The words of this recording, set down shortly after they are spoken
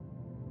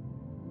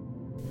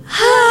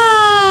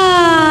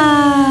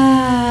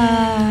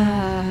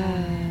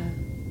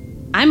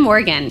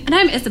Morgan. And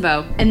I'm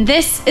Isabeau. And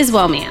this is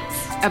Womance.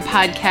 A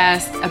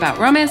podcast about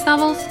romance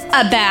novels.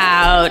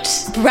 About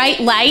bright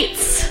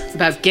lights.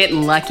 About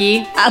getting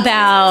lucky.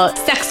 About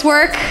sex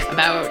work.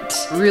 About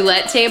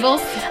roulette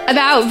tables.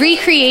 About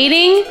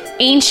recreating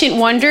ancient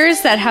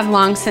wonders that have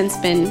long since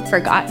been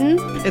forgotten.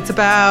 It's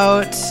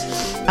about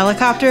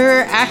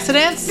helicopter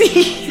accidents,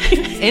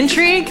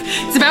 intrigue.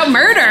 It's about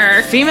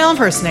murder. Female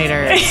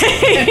impersonators.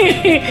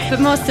 But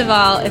most of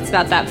all, it's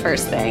about that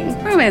first thing.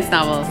 Romance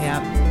novels.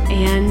 Yeah.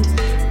 And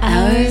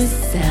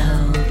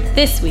ourselves.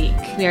 This week,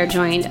 we are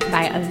joined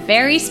by a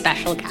very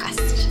special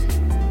guest,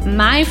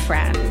 my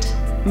friend,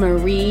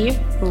 Marie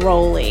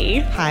Rowley.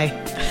 Hi.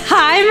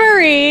 Hi,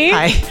 Marie.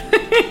 Hi.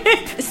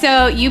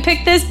 So you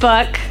picked this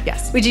book.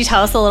 Yes. Would you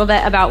tell us a little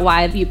bit about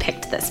why you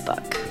picked this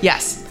book?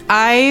 Yes.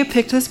 I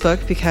picked this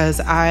book because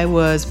I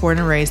was born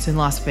and raised in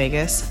Las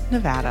Vegas,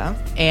 Nevada,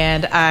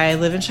 and I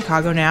live in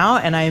Chicago now,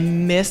 and I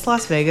miss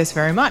Las Vegas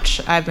very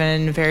much. I've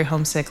been very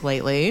homesick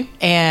lately,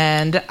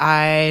 and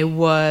I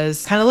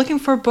was kind of looking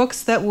for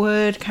books that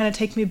would kind of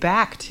take me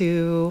back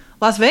to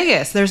Las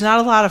Vegas. There's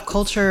not a lot of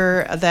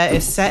culture that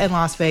is set in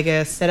Las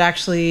Vegas that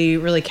actually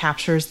really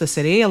captures the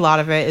city. A lot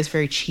of it is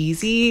very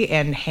cheesy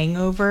and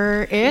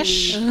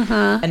hangover-ish,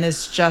 and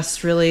is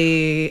just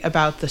really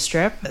about the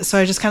Strip. So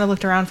I just kind of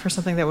looked around for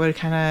something that would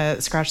kind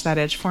of scratch that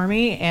itch for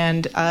me,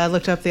 and I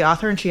looked up the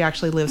author, and she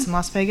actually lives in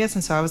Las Vegas,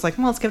 and so I was like,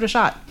 well, let's give it a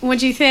shot.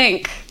 What'd you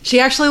think? She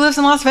actually lives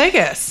in Las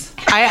Vegas.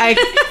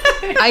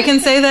 I can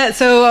say that,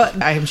 so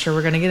I'm sure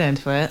we're going to get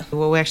into it,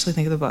 what we actually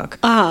think of the book.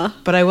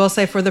 But I will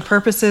say, for the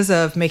purposes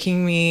of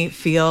making me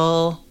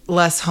feel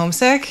less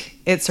homesick,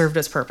 it served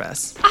its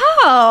purpose.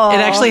 Oh. It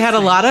actually had a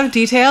lot of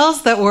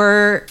details that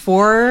were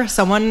for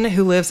someone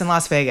who lives in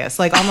Las Vegas.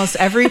 Like, almost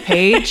every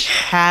page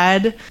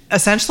had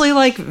essentially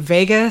like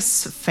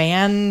Vegas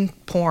fan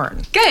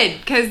porn. Good,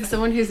 because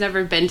someone who's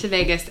never been to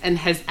Vegas and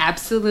has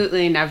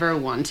absolutely never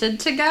wanted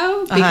to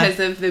go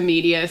because of the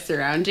media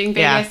surrounding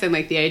Vegas and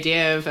like the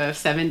idea of a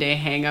 7-day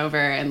hangover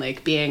and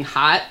like being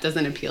hot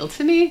doesn't appeal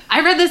to me.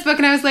 I read this book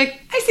and I was like,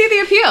 I see the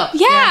appeal.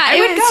 Yeah, I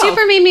would go.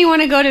 super made me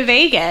want to go to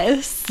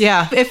Vegas.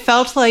 Yeah, it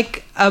felt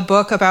like a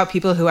book about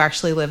people who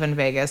actually live in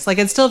Vegas. Like,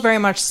 it's still very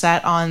much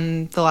set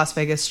on the Las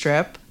Vegas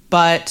Strip,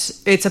 but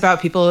it's about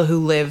people who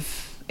live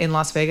in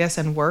Las Vegas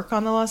and work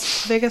on the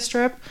Las Vegas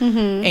Strip.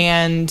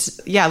 And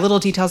yeah, little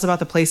details about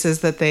the places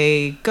that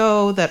they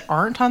go that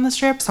aren't on the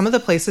Strip. Some of the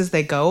places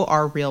they go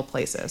are real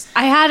places.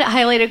 I had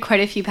highlighted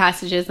quite a few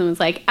passages and was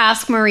like,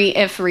 ask Marie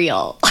if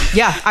real.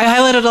 Yeah, I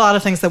highlighted a lot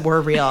of things that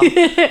were real.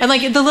 And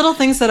like the little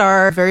things that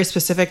are very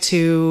specific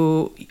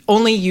to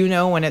only you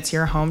know when it's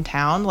your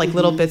hometown, like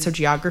little bits of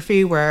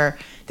geography where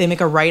they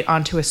make a right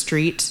onto a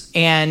street,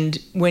 and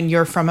when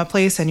you're from a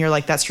place and you're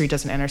like, that street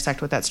doesn't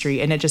intersect with that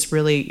street, and it just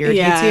really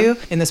irritates you.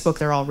 In this book,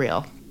 they're all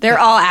real. They're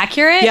all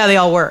accurate? Yeah, they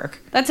all work.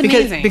 That's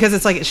amazing. Because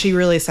it's like, she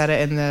really said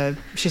it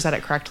she said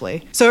it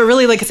correctly. So it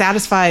really like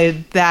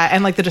satisfied that,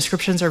 and like the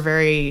descriptions are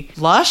very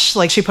lush.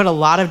 Like, she put a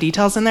lot of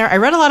details in there. I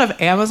read a lot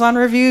of Amazon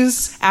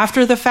reviews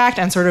after the fact,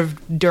 and sort of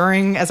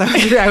during, as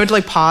I would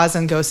like pause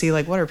and go see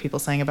like, what are people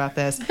saying about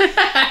this?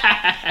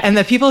 And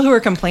the people who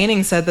were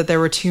complaining said that there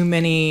were too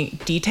many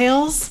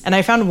details. And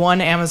I found one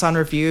Amazon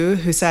review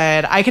who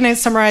said, I can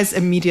summarize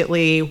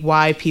immediately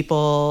why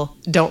people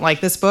don't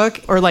like this book,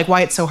 or like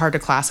why it's so hard to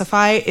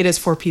classify. It is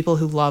for people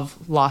who love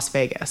Las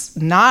Vegas.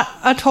 Not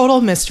a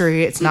total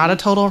mystery. It's not a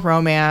total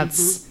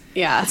romance.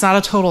 Yeah. It's not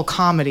a total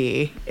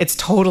comedy. It's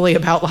totally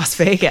about Las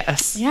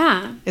Vegas.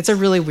 Yeah. It's a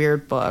really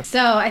weird book.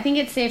 So I think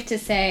it's safe to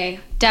say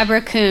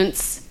Deborah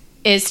Kuntz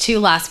is to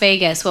Las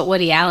Vegas what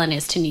Woody Allen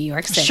is to New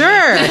York City. Sure.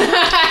 Ooh.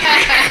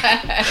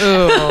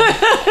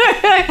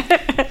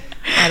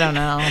 I don't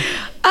know.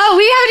 Oh,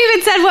 we haven't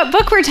even said what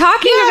book we're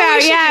talking about.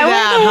 We should Yeah, do that,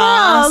 what in the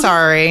world?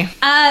 Sorry.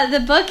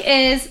 The book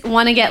is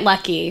Wanna Get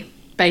Lucky.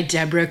 By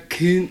Deborah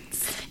Kuntz.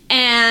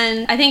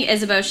 And I think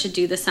Isabeau should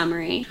do the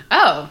summary.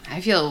 Oh,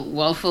 I feel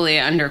woefully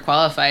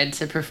underqualified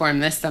to perform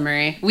this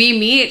summary. We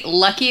meet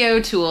Lucky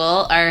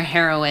O'Toole, our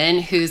heroine,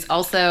 who's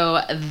also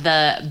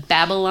the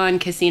Babylon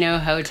Casino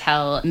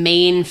Hotel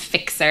main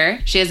fixer.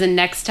 She has a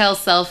Nextel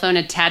cell phone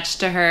attached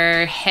to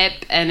her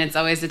hip, and it's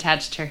always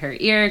attached to her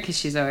ear because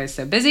she's always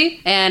so busy.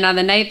 And on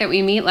the night that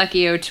we meet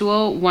Lucky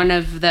O'Toole, one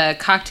of the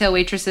cocktail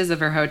waitresses of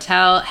her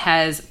hotel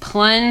has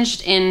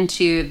plunged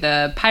into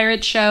the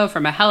pirate show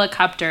from a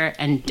helicopter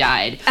and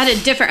died. At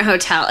a different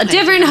hotel. A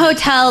different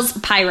hotel's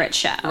pirate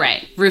show.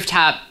 Right.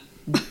 Rooftop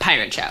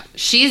pirate show.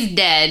 She's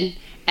dead,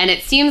 and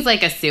it seems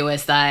like a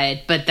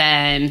suicide, but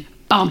then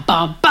bum,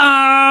 bum,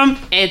 bum.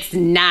 It's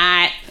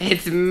not.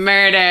 It's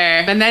murder.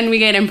 And then we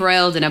get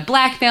embroiled in a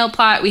blackmail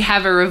plot. We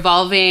have a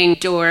revolving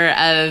door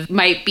of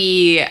might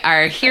be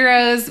our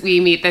heroes. We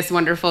meet this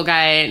wonderful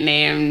guy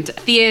named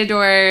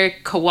Theodore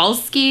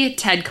Kowalski,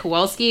 Ted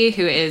Kowalski,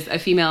 who is a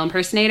female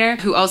impersonator,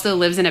 who also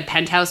lives in a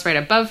penthouse right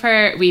above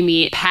her. We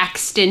meet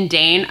Paxton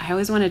Dane. I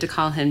always wanted to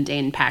call him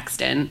Dane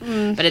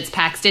Paxton, but it's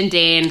Paxton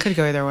Dane. Could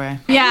go either way.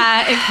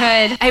 Yeah,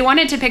 it could. I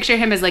wanted to picture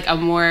him as like a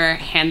more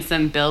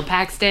handsome Bill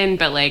Paxton,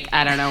 but like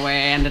I don't know where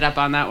I ended up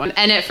on that one.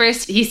 And at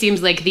first, he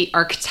seems like the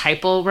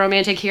archetypal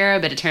romantic hero,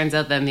 but it turns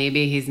out that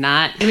maybe he's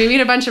not. And we meet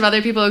a bunch of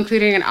other people,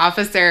 including an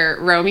Officer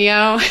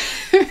Romeo.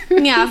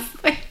 Yeah.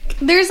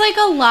 There's like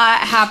a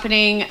lot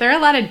happening. There are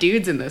a lot of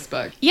dudes in this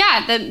book.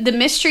 Yeah, the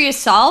mystery is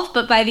solved,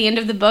 but by the end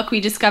of the book, we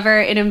discover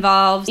it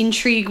involves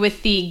intrigue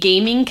with the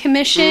Gaming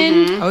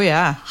Commission, Oh,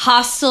 yeah.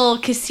 hostile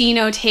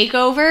casino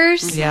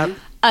takeovers, Yep.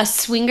 a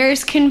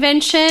swingers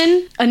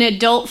convention, an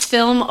adult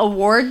film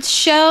awards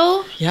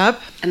show,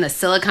 Yep. And the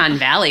Silicon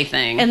Valley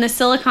thing. and the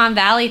Silicon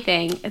Valley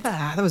thing.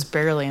 That was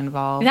barely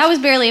involved. That was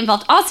barely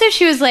involved. Also,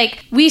 she was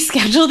like, we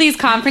schedule these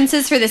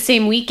conferences for the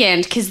same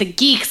weekend because the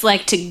geeks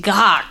like to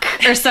gawk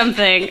or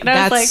something. And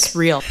I was That's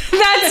real. like,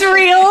 that's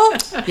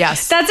real?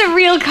 Yes. That's a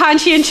real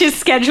conscientious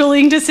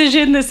scheduling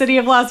decision the city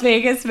of Las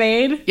Vegas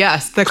made?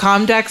 Yes. The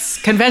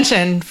Comdex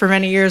convention for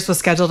many years was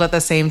scheduled at the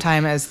same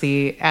time as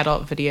the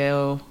adult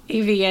video.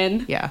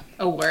 EVN. Yeah.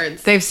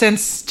 Awards. They've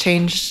since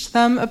changed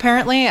them,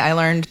 apparently, I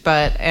learned,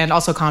 and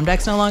also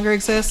Comdex no longer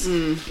exists.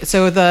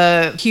 So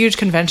the huge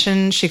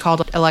convention she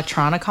called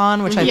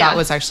Electronicon, which I Yeah. thought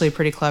was actually a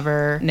pretty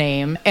clever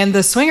name. And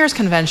the Swingers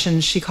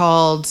convention she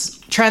called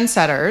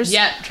Trendsetters.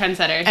 Yep,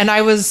 trendsetter. And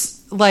I was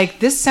like,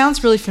 this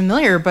sounds really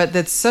familiar, but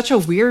that's such a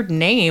weird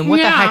name. What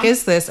the Yeah. heck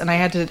is this? And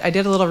I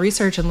did a little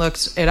research and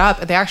looked it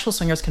up. The actual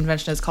Swingers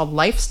convention is called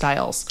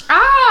Lifestyles,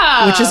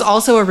 which is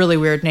also a really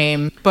weird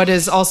name, but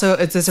it's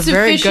a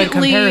very good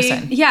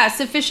comparison. Yeah,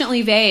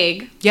 sufficiently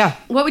vague. Yeah.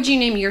 What would you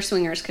name your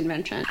swingers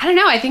convention? I don't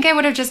know. I think I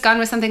would have just gone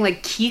with something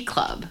like Key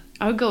Club.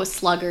 I would go with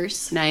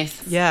sluggers.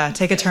 Nice. Yeah,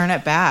 take a turn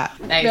at bat.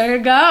 Nice. There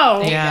you go.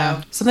 There you Yeah.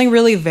 go. Something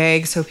really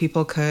vague so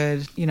people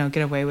could, get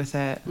away with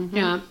it.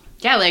 Yeah.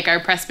 Yeah, like our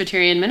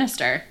Presbyterian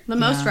minister. The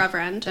most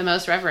reverend. The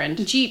most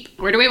reverend. Jeep.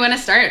 Where do we want to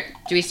start?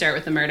 Do we start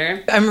with the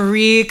murder? I'm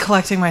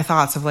recollecting my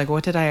thoughts of like,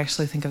 what did I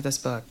actually think of this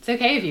book? It's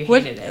okay if you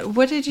What hated it.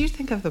 What did you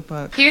think of the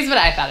book? Here's what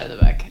I thought of the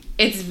book.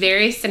 It's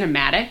very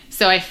cinematic.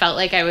 So I felt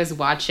like I was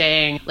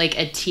watching like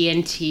a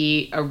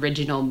TNT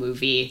original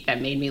movie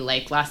that made me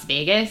like Las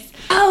Vegas.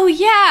 Oh,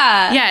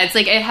 yeah. Yeah, it's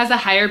like it has a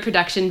higher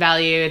production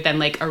value than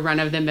like a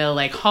run-of-the-mill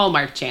like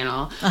Hallmark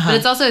channel. But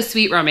it's also a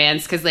sweet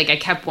romance because like I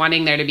kept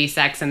wanting there to be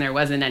sex and there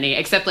wasn't any.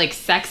 Except like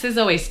sex is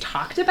always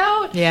talked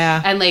about.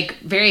 Yeah. And like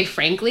very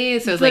frankly.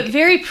 So it's But like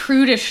very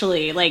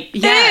prudishly. Like,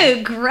 Yeah.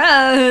 ew,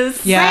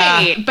 gross. Yeah.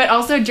 Right. But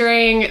also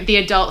during the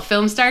adult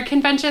film star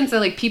convention, so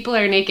like people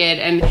are naked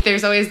and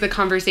there's always the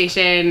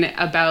conversation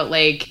about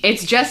like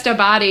it's just a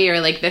body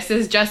or like this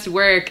is just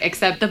work,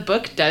 except the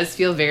book does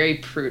feel very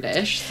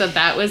prudish. So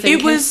that was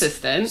It was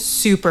inconsistent.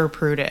 super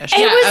prudish. It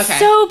Yeah, was okay.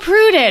 so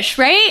prudish,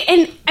 right?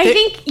 And I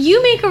think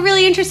you make a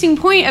really interesting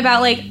point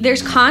about like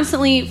there's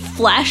constantly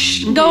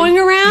flesh going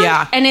around.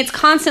 Yeah. And it's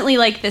constantly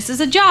like this is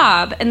a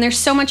job. And there's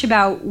so much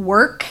about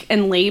work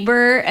and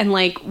labor and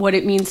like what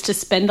it means to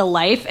spend a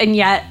life. And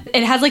yet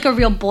it has like a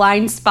real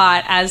blind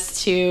spot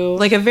as to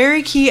Like a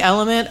very key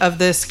element of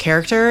this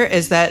character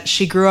is that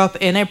she grew up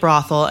in a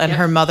brothel and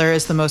her mother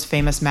is the most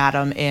famous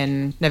madam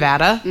in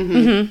Nevada.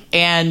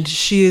 And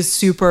she is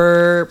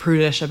super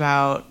prudish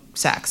about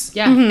sex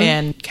Yeah.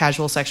 and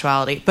casual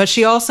sexuality. But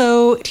she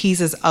also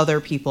teases other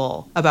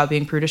people about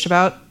being prudish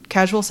about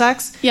casual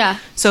sex. Yeah.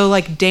 So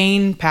like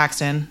Dane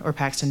Paxton or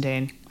Paxton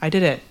Dane. I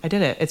did it.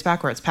 It's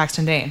backwards.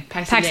 Paxton Dane.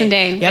 Paxton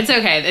Dane. It's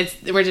okay.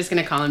 We're just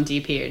gonna call him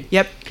DP or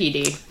Yep.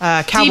 PD.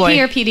 Cowboy. DP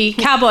or PD.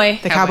 Cowboy.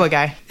 The cowboy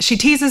guy. She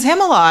teases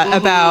him a lot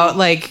about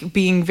like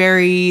being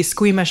very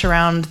squeamish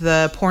around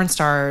the porn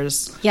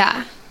stars.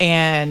 Yeah.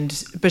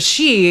 But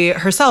she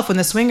herself, when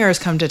the swingers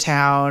come to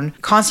town,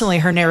 constantly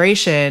her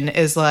narration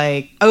is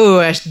like, oh,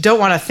 I don't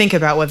want to think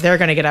about what they're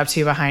going to get up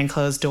to behind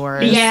closed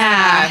doors.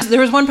 Yeah. There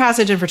was one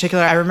passage in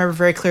particular I remember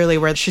very clearly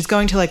where she's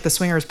going to like the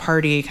swingers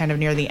party kind of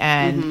near the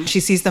end. She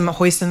sees them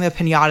hoisting the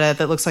pinata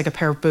that looks like a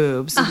pair of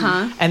boobs.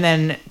 And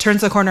then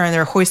turns the corner and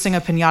they're hoisting a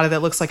pinata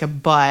that looks like a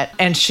butt.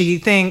 And she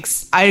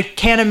thinks, I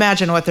can't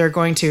imagine what they're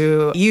going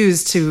to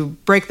use to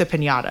break the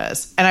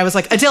pinatas. And I was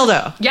like, a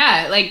dildo.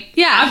 Yeah, like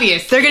Yeah.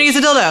 obvious. They're going to use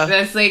a dildo.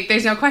 That's like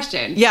there's no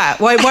question. Yeah.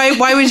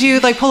 Why would you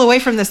like pull away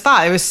from this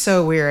thought? It was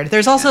so weird.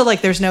 There's also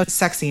like there's no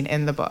sex scene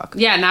in the book,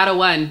 Yeah, not a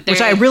one. which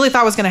There- I really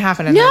thought was going to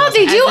happen. And there No,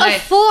 they wasn't. do And a I-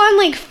 full on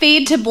like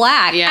fade to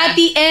black Yeah. at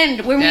the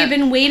end when Yeah. we've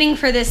been waiting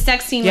for this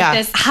sex scene Yeah.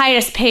 with this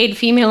highest paid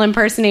female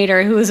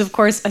impersonator who is of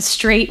course a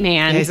straight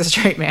man Yeah, he's a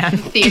straight man.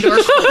 Theodore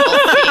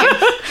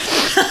Kovalsky.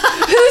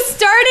 who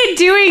started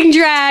doing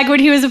drag when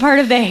he was a part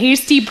of the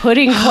Hasty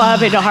Pudding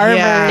Club at Harvard.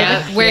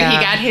 Yeah, where he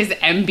Yeah. got his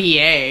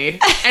MBA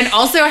and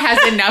also has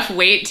enough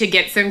weight to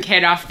get some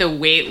kid off the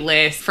wait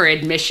list for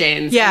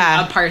admissions. Yeah.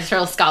 and a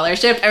partial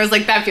scholarship. I was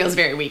like, that feels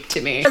very weak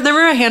to me. There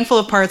were a handful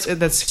of parts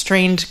that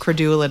strained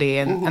credulity,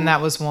 and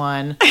that was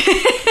one.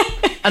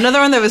 Another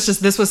one that was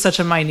just, this was such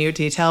a minute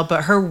detail,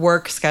 but her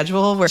work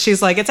schedule where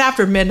she's like, it's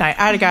after midnight,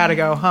 I gotta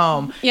go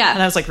home. Yeah.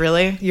 And I was like,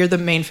 really? You're the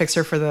main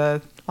fixer for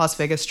the Las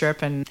Vegas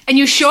Strip? And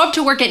you show up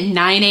to work at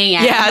 9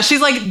 a.m. yeah,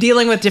 she's like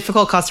dealing with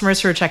difficult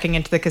customers who are checking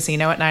into the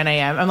casino at 9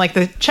 a.m. I'm like,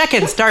 the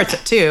check-in starts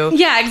at 2.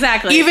 Yeah,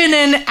 exactly. Even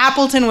in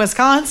Appleton,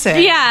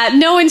 Wisconsin. Yeah,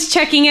 no one's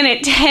checking in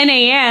at 10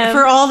 a.m.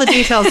 For all the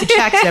details you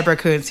checked, Deborah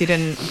Koontz, you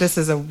didn't, this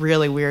is a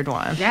really weird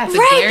one. Yeah, it's a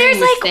Right, glaring there's,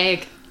 like,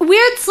 mistake.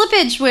 weird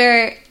slippage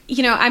where,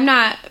 you know, I'm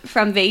not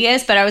from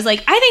Vegas, but I was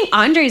like, I think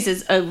Andres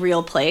is a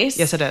real place.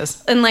 Yes, it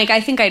is. And like,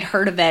 I think I'd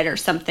heard of it or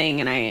something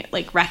and I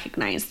like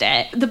recognized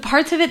it. The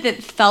parts of it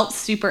that felt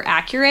super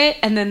accurate,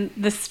 and then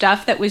the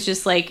stuff that was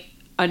just like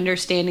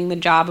understanding the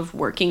job of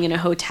working in a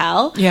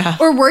hotel. Yeah.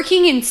 Or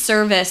working in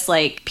service,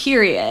 like,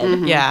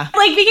 period. Yeah.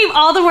 Like, became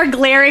all the more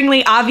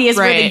glaringly obvious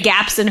where the Right.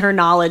 gaps in her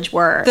knowledge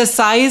were. The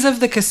size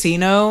of the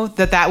casino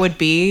that would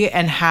be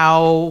and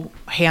how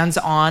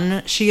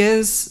hands-on she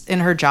is in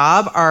her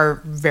job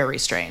are very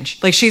strange.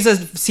 Like, she's a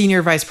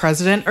senior vice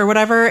president or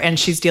whatever, and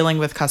she's dealing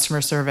with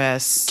customer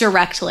service.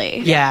 Directly.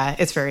 Yeah,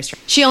 it's very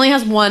strange. She only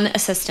has one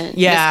assistant.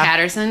 Yeah. Miss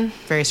Patterson.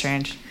 Very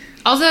strange.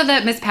 Also,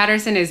 that Miss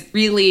Patterson is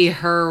really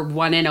her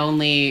one and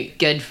only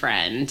good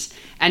friend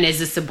and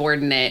is a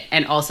subordinate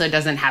and also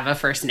doesn't have a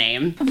first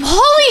name.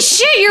 Holy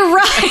shit, you're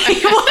right.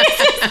 What is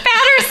Miss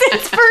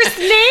Patterson's first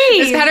name?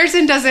 Miss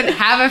Patterson doesn't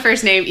have a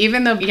first name,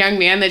 even the young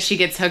man that she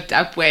gets hooked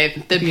up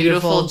with, the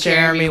beautiful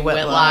Jeremy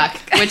Whitlock,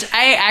 which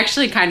I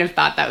actually kind of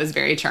thought that was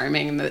very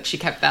charming and that she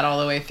kept that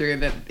all the way through,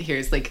 that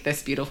here's like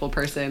this beautiful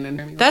person.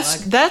 And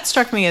That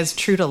struck me as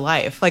true to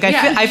life. Like,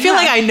 Yeah, I feel yeah.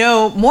 like I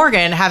know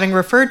Morgan, having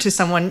referred to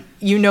someone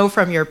you know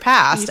from your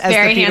past as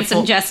Very the beautiful,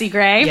 handsome Jesse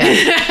Gray.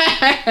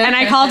 Yeah. And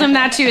I called him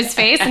that to his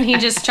face, and he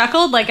just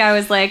chuckled like I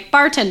was like,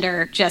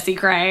 bartender Jesse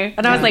Gray.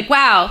 And I was like,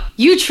 wow,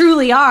 you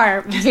truly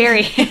are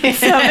very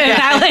handsome. And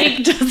that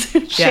like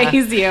doesn't Yeah.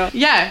 chase you.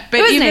 Yeah, but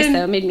It was even nice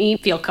though. It made me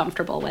feel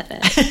comfortable with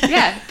it.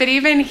 yeah, but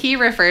even he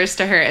refers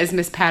to her as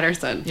Miss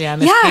Patterson. Yeah,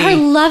 Miss Yeah, her P.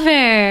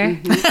 lover.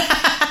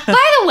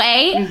 By the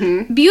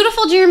way,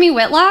 beautiful Jeremy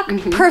Whitlock,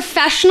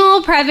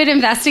 professional private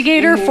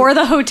investigator for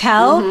the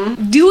hotel,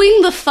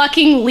 doing the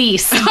fucking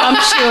least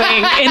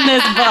gumshoeing in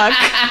this book.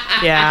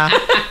 Yeah.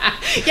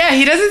 Yeah,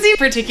 he doesn't seem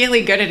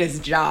particularly good at his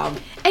job.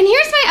 And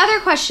here's my other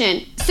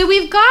question. So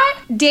we've got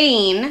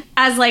Dane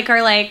as like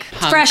our like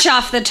fresh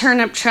off the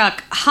turnip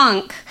truck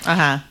hunk.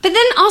 Uh-huh. But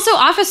then also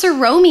Officer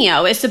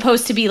Romeo is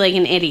supposed to be like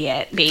an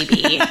idiot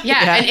baby.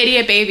 Yeah, an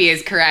idiot baby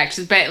is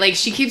correct. But, like,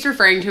 she keeps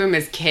referring to him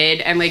as kid.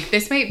 And, like,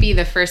 this might be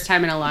the first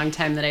time in a long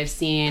time that I've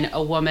seen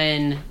a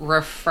woman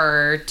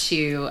refer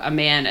to a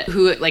man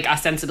who, like,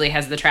 ostensibly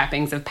has the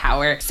trappings of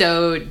power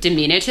so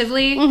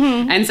diminutively.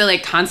 And so,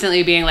 like,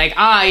 constantly being like,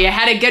 oh, you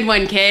had a good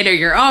one, kid, or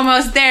you're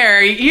almost there,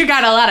 or you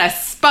got a lot of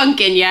spunk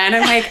in you. And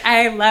I'm like,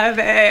 I love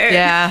it.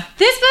 Yeah.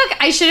 This book,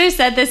 I should have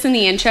said this in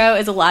the intro,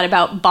 is a lot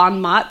about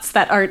bon mots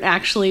that aren't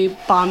actually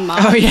bon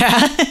mots. Oh,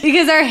 yeah.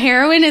 Because our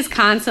heroine is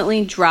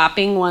constantly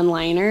dropping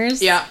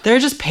one-liners. Yeah. There are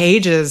just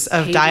pages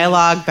of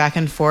dialogue back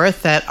and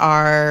forth that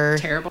are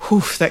Terrible.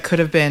 that could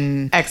have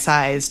been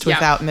excised Yeah.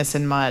 without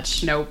missing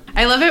much. Nope.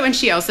 I love it when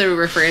she also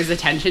refers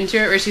attention to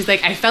it, where she's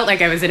like, I felt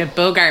like I was in a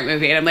Bogart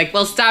movie. And I'm like,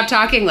 well, stop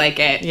talking like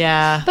it.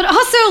 Yeah. But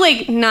also,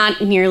 like,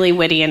 not nearly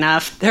witty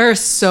enough. There are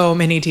so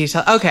many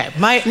details. Okay,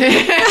 my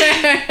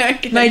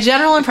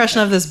general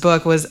impression of this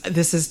book was,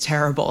 this is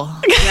terrible.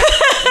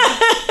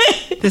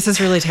 This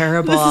is really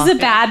terrible. This is a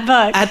bad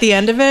book. At the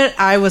end of it,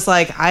 I was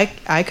like,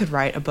 I could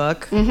write a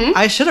book.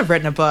 I should have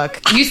written a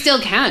book. You still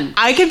can.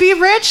 I can be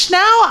rich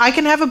now. I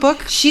can have a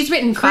book. She's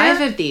written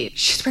 5 of these.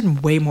 She's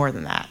written way more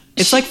than that.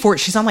 It's like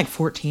she's on like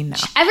 14 now.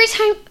 Every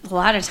time, a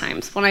lot of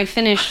times, when I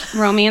finish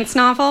romance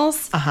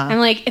novels, I'm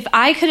like, if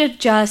I could have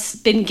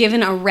just been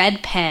given a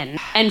red pen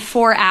and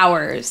 4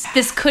 hours,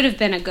 this could have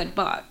been a good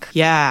book.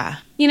 Yeah.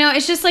 You know,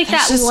 it's just like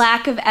that just-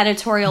 lack of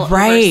editorial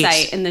Right.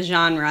 oversight in the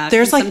genre.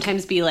 There's, can like,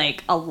 sometimes be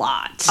like a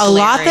lot. A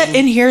lot that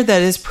in here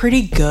that is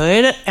pretty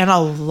good and a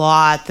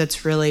lot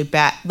that's really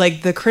bad.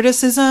 Like, the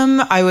criticism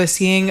I was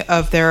seeing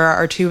of there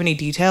are too many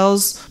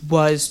details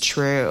was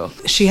true.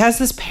 She has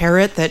this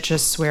parrot that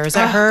just swears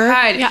at her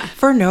God. Yeah.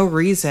 for no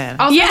reason.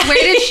 Also, Yeah. where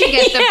did she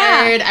get the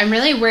Yeah. bird? I'm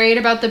really worried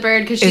about the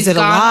bird because she's Is it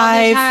gone all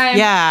alive? the time.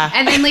 Yeah.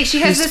 And then like she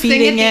has Who's this thing at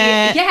feeding the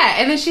it? yeah,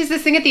 and then she's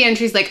this thing at the end.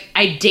 She's like,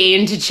 I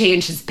deigned to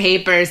change his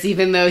papers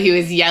even though he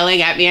was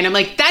yelling at me, and I'm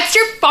like, that's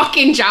your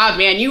fucking job,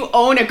 man. You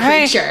own a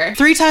creature. Right.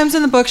 3 times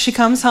in the book, she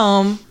comes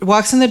home,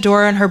 walks in the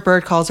door, and her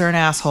bird calls her an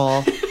asshole.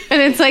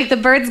 And it's like, the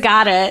bird's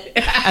got it.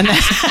 And then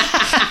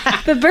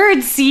The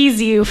bird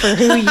sees you for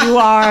who you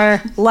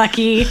are,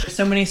 Lucky.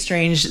 so many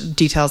strange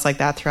details like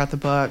that throughout the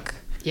book.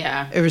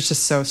 Yeah. It was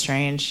just so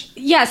strange.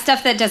 Yeah,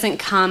 stuff that doesn't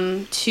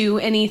come to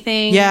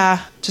anything.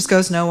 Yeah, just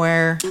goes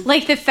nowhere.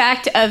 Like the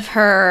fact of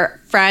her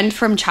friend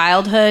from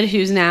childhood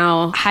who's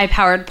now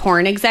high-powered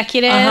porn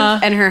executive,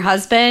 and her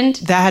husband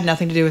That had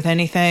nothing to do with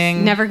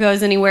anything. never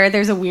goes anywhere.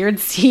 There's a weird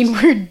scene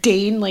where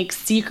Dane like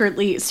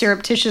secretly,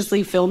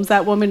 surreptitiously films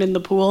that woman in the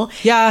pool,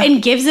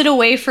 and gives it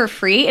away for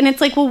free. And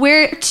it's like, well,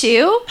 where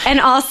to? And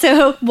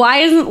also, why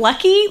isn't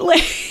Lucky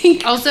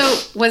like? Also,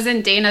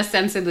 wasn't Dana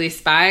sensibly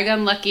spying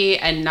on Lucky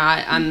and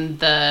not on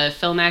the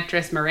film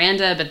actress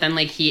Miranda? But then,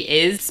 like, he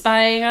is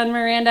spying on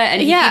Miranda,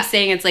 and he keeps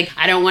saying it's like,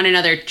 I don't want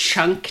another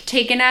chunk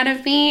taken out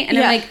of me. And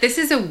I'm like, this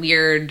is a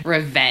weird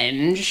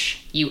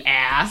revenge, you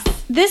ass.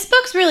 This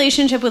book's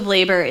relationship with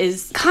labor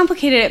is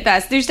complicated at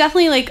best. There's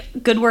definitely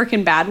like good work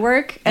and bad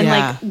work. And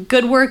like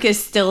good work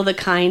is still the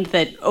kind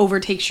that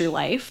overtakes your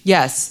life.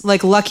 Yes,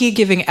 like Lucky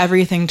giving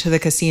everything to the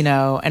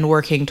casino and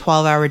working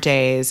 12-hour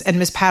days, and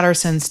Miss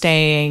Patterson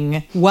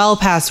staying well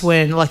past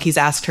when Lucky's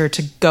asked her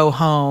to go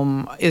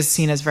home is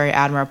seen as very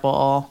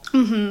admirable.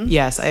 Mm-hmm.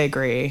 Yes, I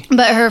agree.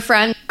 But her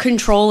friend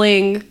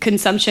controlling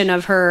consumption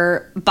of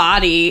her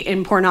body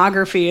in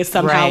pornography is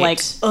somehow like,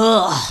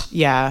 ugh.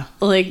 Yeah.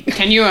 Like,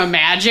 can you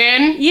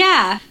imagine?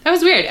 Yeah. That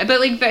was weird. But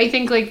like, I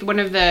think like one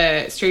of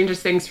the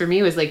strangest things for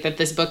me was like that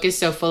this book is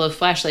so full of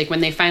flesh. Like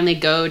when they finally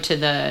go to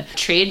the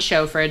trade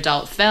show for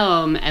adult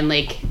film, and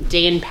like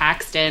Dane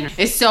Paxton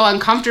is so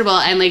uncomfortable,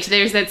 and like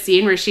there's that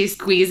scene where she's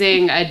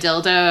squeezing a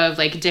dildo of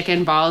like dick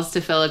and balls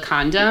to fill a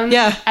condom.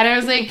 Yeah. And I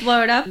was like,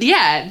 blow it up.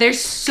 Yeah, there's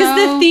so...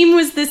 Because the theme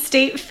was the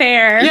state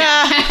fair.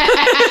 Yeah.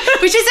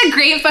 Which is a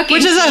great fucking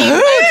Which is a theme,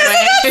 hoot.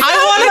 I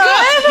want to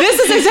go. This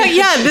is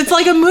exactly, it's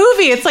like a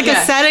movie. It's like a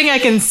setting I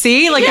can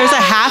see. Like there's a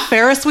half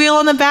Ferris wheel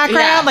in the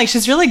background. Yeah. Like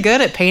she's really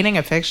good at painting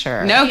a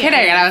picture. No kidding.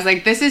 And I was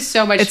like, this is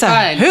so much It's fun.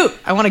 a hoot.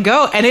 I want to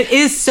go. And it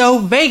is so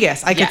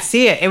Vegas. I could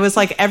see it. It was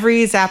like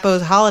every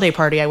Zappos holiday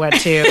party I went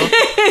to.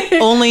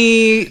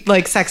 Only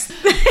like sex.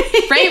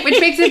 Right? Which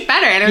makes it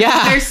better. And I was like,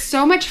 Yeah. there's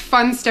so much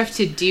fun stuff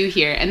to do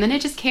here. And then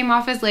it just came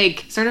off as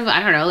like, sort of,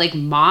 I don't know, like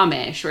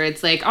momish, where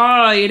it's like,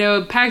 oh, you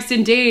know,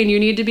 Paxton Dane, you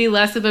need to be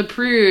less of a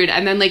prude.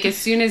 And then like as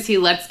soon as he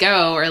lets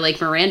go, or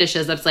like Miranda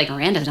shows up, it's like,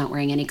 Miranda's not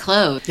wearing any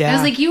clothes. Yeah. I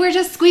was like, you were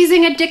just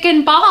squeezing a dick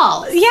and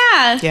balls.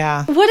 Yeah.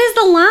 Yeah. What is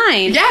the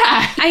line? Yeah.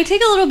 I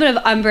take a little bit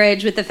of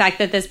umbrage with the fact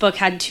that this book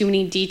had too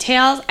many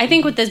details. I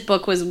think what this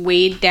book was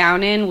weighed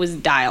down in was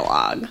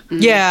dialogue.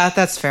 Yeah,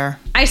 that's fair.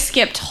 I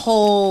skipped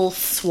whole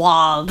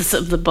swaths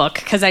of the book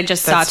because I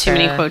just That's saw too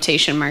many fair.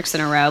 quotation marks in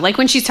a row. Like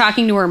when she's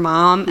talking to her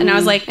mom, and I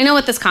was like, I know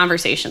what this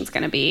conversation's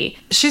going to be.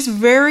 She's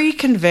very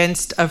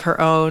convinced of her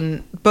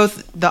own.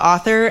 Both the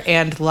author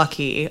and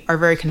Lucky are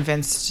very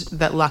convinced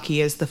that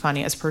Lucky is the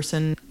funniest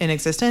person in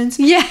existence.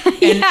 Yeah,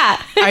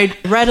 yeah. I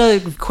read a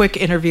quick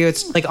interview.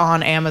 It's like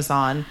on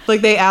Amazon.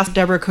 Like they asked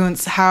Deborah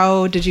Kuntz,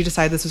 how did you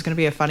decide this was going to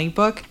be a funny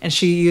book? And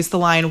she used the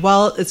line,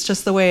 well, it's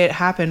just the way it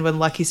happened when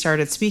Lucky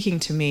started speaking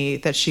to me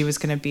that she was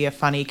going to be a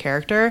funny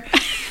character.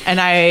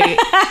 And I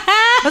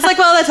was like,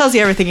 well, that tells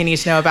you everything you need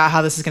to know about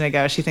how this is going to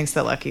go. She thinks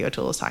that Lucky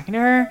O'Toole is talking to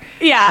her.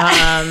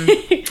 Yeah.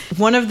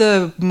 One of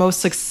the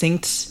most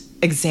succinct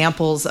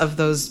examples of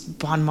those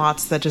bon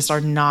mots that just are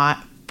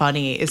not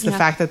funny is the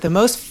fact that the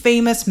most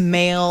famous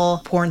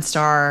male porn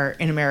star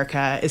in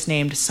America is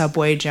named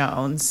Subway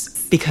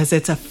Jones because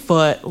it's a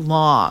foot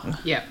long.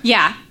 Yeah.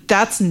 Yeah.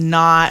 That's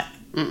not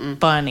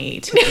funny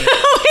to me.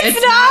 It's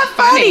not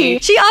funny.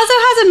 She also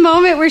has a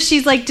moment where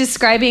she's like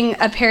describing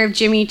a pair of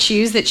Jimmy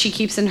Choos that she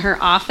keeps in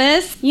her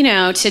office, you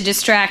know, to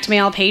distract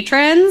male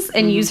patrons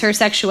and use her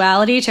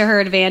sexuality to her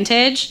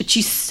advantage. But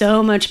she's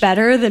so much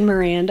better than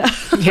Miranda.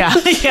 Yeah.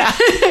 Yeah.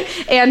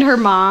 And her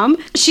mom.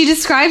 She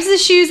describes the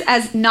shoes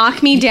as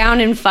knock me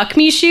down and fuck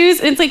me shoes.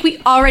 And it's like, we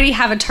already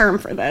have a term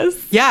for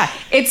this. Yeah.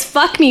 It's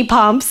fuck me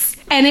pumps.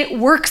 And it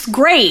works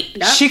great.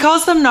 Yep. She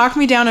calls them knock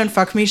me down and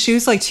fuck me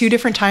shoes like 2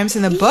 different times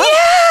in the book.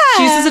 Yeah.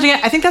 She uses it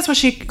again. I think that's what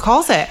she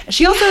calls it.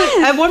 She also,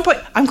 at one point,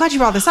 I'm glad you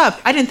brought this up.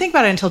 I didn't think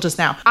about it until just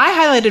now. I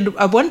highlighted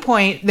at one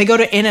point, they go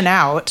to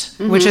In-N-Out,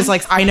 which is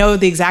like, I know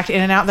the exact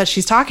In-N-Out that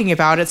she's talking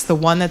about. It's the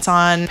one that's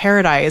on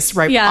Paradise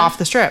right off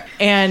the strip.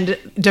 And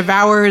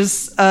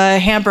devours a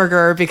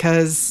hamburger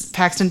because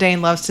Paxton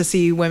Dane loves to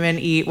see women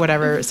eat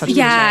whatever. Such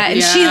Yeah, and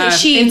Yeah.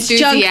 she eats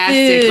junk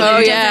Enthusiastic. food. Oh,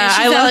 yeah,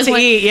 She's I love always to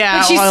eat, yeah,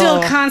 But she's still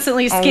well,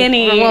 constantly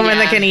skinny. A woman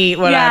Yeah. that can eat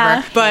whatever.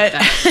 Yeah. But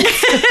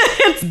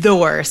it's the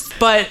worst.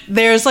 But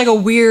there's like a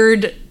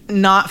weird,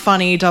 not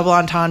funny double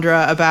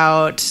entendre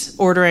about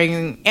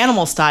ordering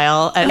animal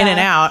style at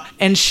In-N-Out.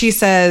 And she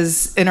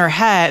says in her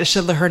head,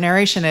 her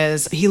narration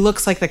is, he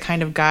looks like the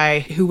kind of guy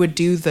who would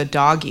do the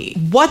doggy.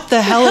 What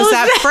the hell is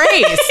that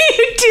phrase?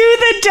 You do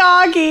the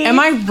doggy. Am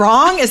I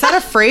wrong? Is that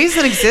a phrase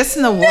that exists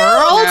in the world?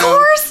 No, of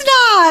course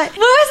not. What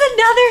was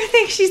another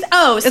thing she's...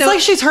 Oh, so... It's like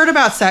she's heard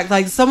about sex.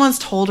 Like someone's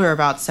told her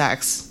about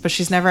sex, but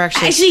she's never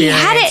actually she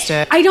had experienced it.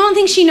 it. I don't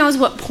think she knows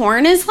what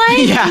porn is like.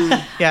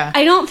 Yeah, yeah.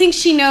 I don't think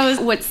she knows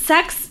what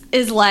sex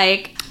is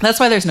like. That's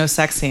why there's no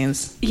sex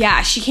scenes.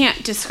 Yeah, she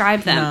can't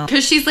describe them. No.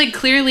 Because she's like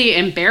clearly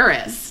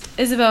embarrassed.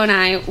 Isabeau and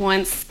I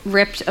once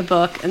ripped a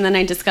book, and then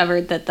I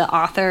discovered that the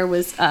author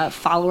was a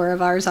follower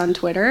of ours on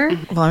Twitter.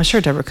 Well, I'm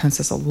sure Deborah Kuntz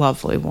is a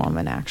lovely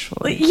woman,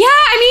 actually. Yeah,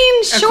 I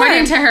mean, sure.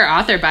 According to her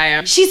author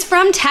bio. She's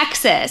from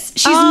Texas.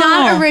 She's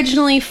not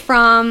originally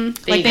from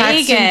Like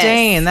Vegas. Paxton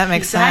Dane, that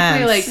makes Exactly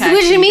sense. like Paxton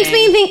Which makes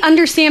Dane. me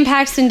understand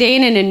Paxton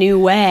Dane in a new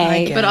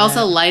way. get But it.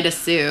 also Lyda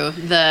Sue,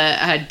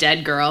 the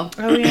dead girl.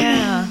 Oh,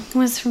 yeah.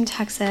 Was from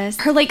Texas.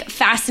 Her like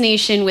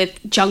fascination with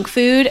junk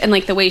food and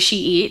like the way she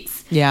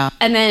eats. Yeah.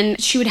 And then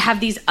she would have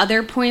these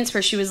other points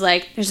where she was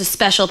like, there's a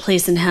special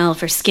place in hell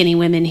for skinny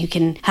women who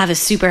can have a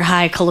super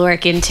high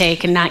caloric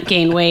intake and not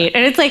gain weight.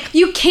 And it's like,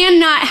 you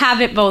cannot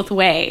have it both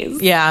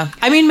ways. Yeah.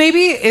 I mean,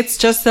 maybe it's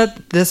just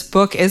that this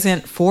book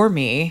isn't for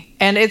me.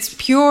 And it's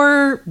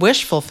pure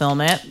wish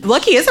fulfillment.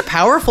 Lucky is a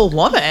powerful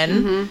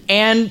woman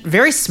and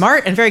very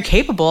smart and very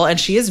capable. And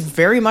she is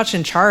very much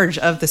in charge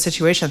of the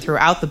situation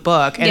throughout the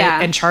book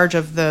and in charge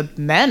of the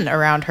men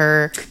around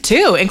her,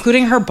 too,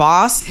 including her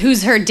boss.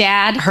 Who's her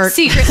dad?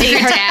 Secret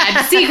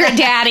dad. Secret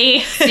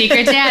daddy.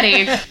 Secret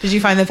daddy. Did you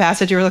find the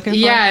passage you were looking for?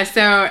 Yeah,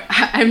 so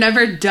I've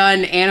never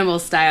done animal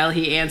style,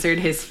 he answered,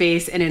 his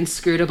face an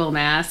inscrutable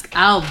mask.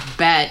 I'll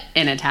bet,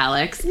 in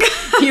italics.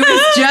 He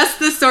was just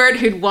the sort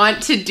who'd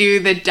want to do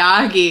the doggy.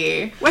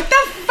 What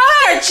the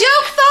fuck?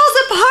 Joke falls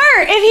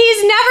apart if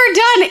he's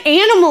never done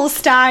animal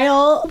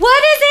style.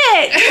 What is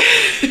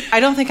it? I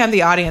don't think I'm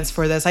the audience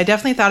for this. I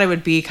definitely thought it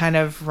would be kind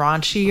of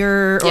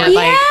raunchier or Yeah.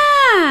 like... Yeah.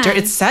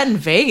 It's set in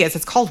Vegas.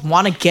 It's called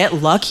Wanna Get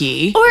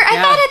Lucky. Or I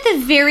thought at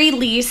the very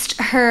least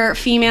her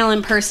female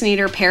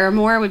impersonator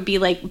Paramore would be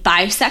like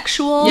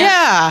bisexual.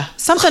 Yeah,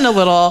 something a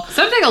little...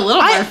 Something a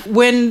little more.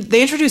 When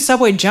they introduced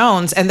Subway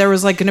Jones and there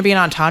was like going to be an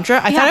entendre,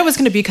 I thought it was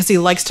going to be because he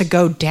likes to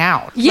go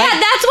down. Yeah,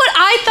 that's what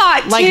I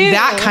thought Like too.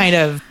 that kind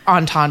of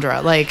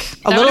entendre, like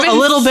a That would've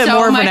little been bit so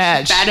more of much an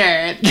edge.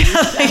 better.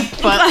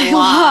 But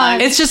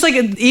long. It's just like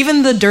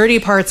even the dirty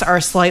parts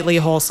are slightly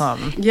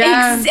wholesome.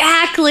 Yeah.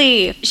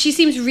 Exactly. She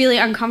seems really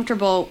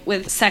uncomfortable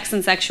with sex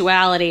and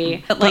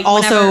sexuality. But, like, But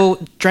also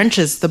whenever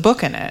drenches the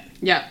book in it.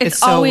 Yeah. it's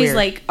so always weird.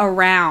 like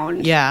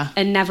around. Yeah.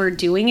 And never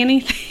doing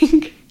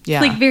anything. Yeah.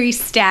 It's like very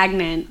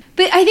stagnant.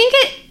 But I think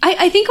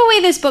I think a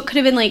way this book could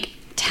have been like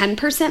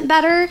 10%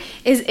 better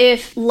is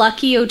if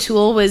Lucky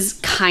O'Toole was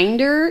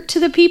kinder to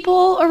the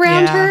people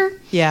around her.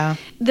 Yeah.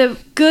 The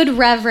good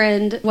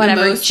Reverend,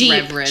 whatever, most Jeep.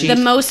 reverend. The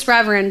most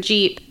Reverend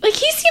Jeep. Like,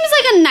 he seems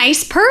like a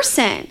nice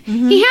person.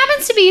 He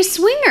happens to be a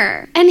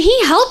swinger, and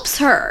he helps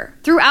her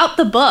throughout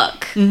the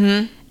book.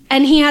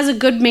 And he has a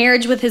good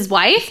marriage with his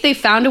wife. They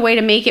found a way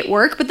to make it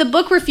work, but the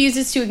book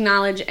refuses to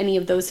acknowledge any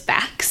of those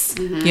facts.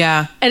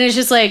 Yeah. And it's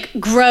just like,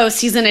 gross,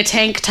 he's in a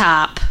tank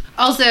top.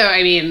 Also,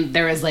 I mean,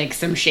 there was like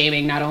some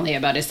shaming not only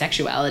about his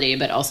sexuality,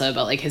 but also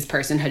about like his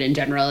personhood in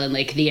general and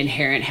like the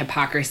inherent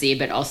hypocrisy,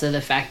 but also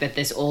the fact that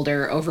this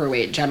older,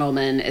 overweight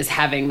gentleman is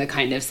having the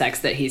kind of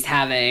sex that he's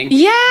having.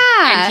 Yeah.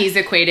 And he's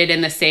equated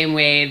in the same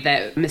way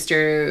that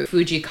Mr.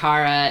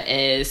 Fujikara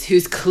is,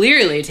 who's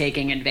clearly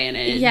taking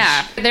advantage.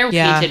 Yeah. They're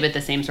Yeah. painted with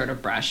the same sort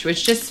of brush,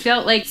 which just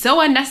felt like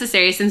so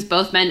unnecessary since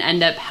both men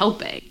end up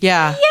helping.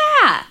 Yeah.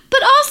 Yeah.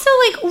 But also,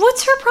 like,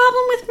 what's her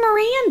problem with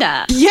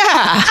Miranda? Yeah.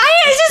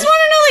 I just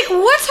want to know,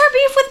 like, what's her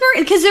beef with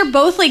Miranda? Because they're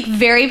both, like,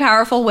 very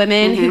powerful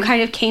women who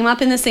kind of came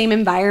up in the same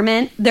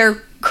environment.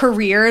 Their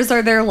careers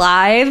are their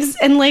lives.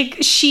 And, like,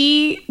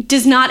 she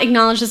does not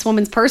acknowledge this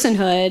woman's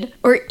personhood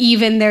or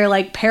even their,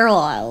 like,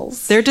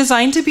 parallels. They're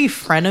designed to be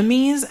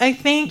frenemies, I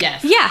think.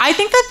 Yes. Yeah. I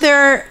think that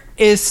there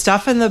is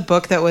stuff in the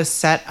book that was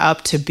set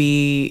up to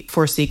be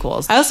for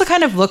sequels. I also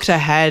kind of looked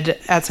ahead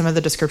at some of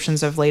the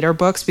descriptions of later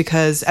books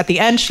because at the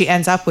end she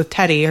ends up with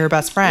Teddy, her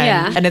best friend,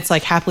 Yeah. and it's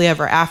like happily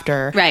ever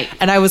after. Right.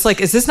 And I was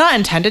like, is this not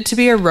intended to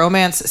be a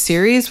romance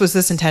series? Was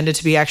this intended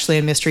to be actually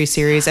a mystery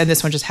series and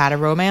this one just had a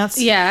romance?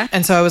 Yeah.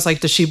 And so I was like,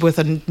 does she with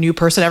a new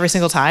person every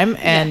single time?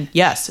 And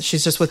yes,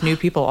 she's just with new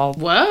people all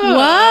Whoa.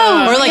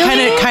 Whoa. or like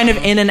really? kind of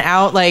in and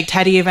out. Like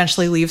Teddy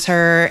eventually leaves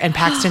her, and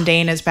Paxton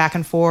Dane is back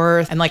and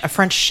forth, and like a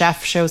French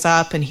chef shows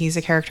up, and he's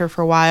a character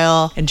for a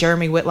while. And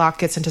Jeremy Whitlock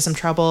gets into some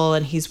trouble,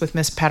 and he's with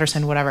Miss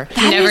Patterson, whatever.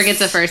 He never gets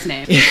a first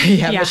name.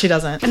 yeah, but she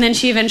doesn't. And then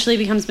she eventually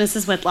becomes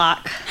Mrs.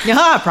 Whitlock.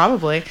 Yeah,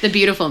 probably. The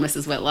beautiful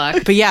Mrs.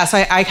 Whitlock. But yeah,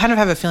 so I kind of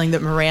have a feeling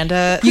that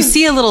Miranda, you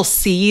see a little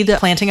seed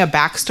planting a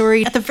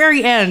backstory. At the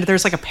very end,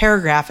 there's like a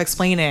paragraph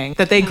explaining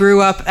that they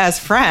grew up as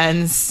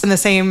friends in the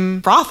same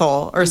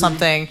brothel or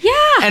something. Yeah.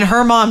 And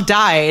her mom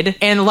died,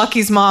 and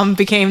Lucky's mom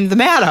became the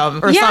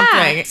madam or Yeah.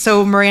 something.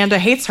 So Miranda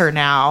hates her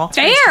now.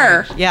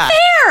 Fair. Yeah.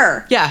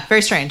 Fair. Yeah,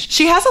 very strange.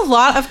 She has a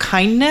lot of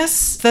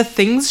kindness. The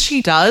things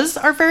she does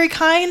are very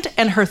kind,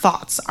 and her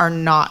thoughts are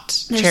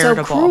not They're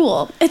charitable. so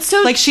cruel. It's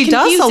so Like she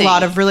does confusing. a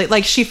lot of really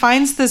like she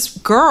finds this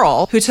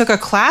girl who took a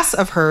class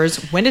of hers.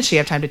 When did she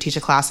have time to teach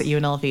a class at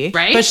UNLV?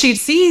 Right. But she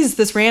sees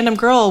this random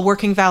girl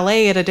working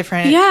valet at a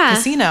different Yeah.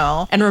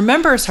 casino and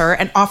remembers her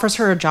and offers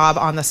her a job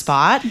on the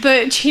spot.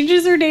 But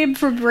changes her name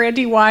from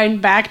Brandy Wine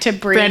back to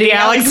Brandy, Brandy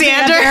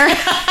Alexander.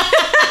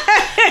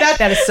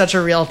 That is such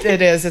a real,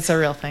 it's a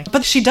real thing.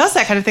 But she does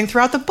that kind of thing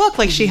throughout the book.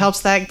 Like she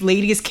helps that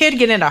lady's kid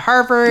get into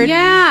Harvard.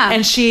 Yeah.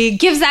 And she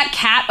gives that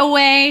cat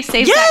away,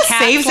 saves that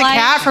cat's saves the life.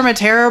 cat from a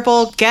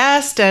terrible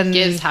guest and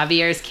Gives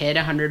Javier's kid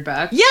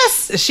 $100.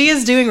 yes, she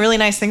is doing really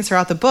nice things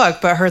throughout the book,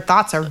 but her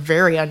thoughts are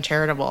very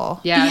uncharitable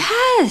Yeah.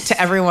 Yes.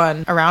 to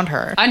everyone around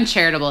her.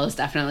 Uncharitable is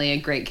definitely a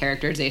great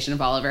characterization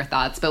of all of her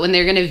thoughts. But when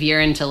they're going to veer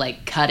into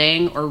like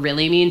cutting or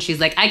really mean, she's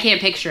like, I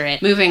can't picture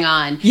it. Moving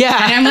on. Yeah.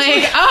 And I'm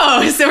like,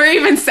 oh, so we're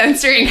even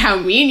censoring how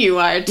mean you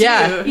are too.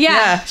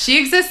 Yeah. She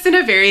exists in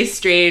a very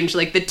strange,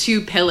 like the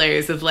two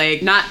pillars of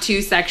like not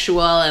too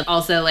sexual and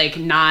also like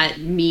not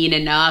mean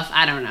enough.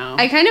 I don't know.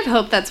 I kind of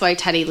hope that's why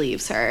Teddy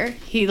leaves her.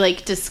 He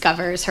like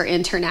discovers her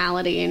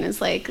internality and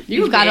is like,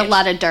 you've got a bitch.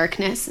 lot of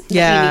darkness that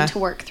Yeah. you need to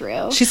work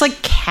through. She's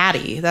like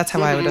catty. That's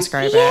how I would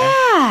describe it.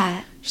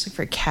 Yeah. She's like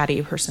very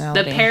catty The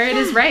personality. parrot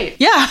is right.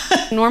 Yeah.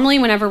 Normally,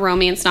 whenever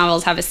romance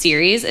novels have a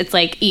series, it's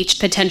like each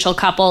potential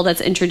couple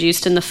that's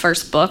introduced in the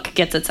first book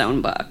gets its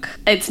own book.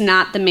 It's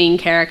not the main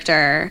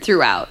character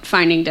throughout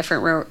finding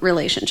different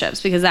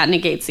relationships because that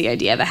negates the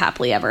idea of a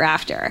happily ever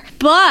after.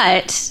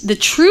 But the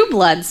True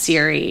Blood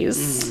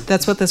series.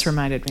 That's what this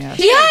reminded me of.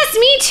 Yes,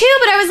 me too.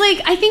 But I was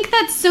like, I think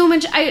that's so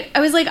much. I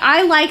was like,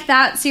 I like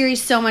that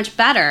series so much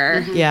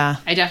better. Yeah.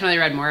 I definitely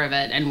read more of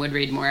it and would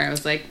read more. I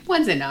was like,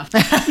 one's enough.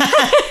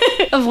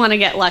 Of Want to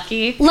Get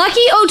Lucky.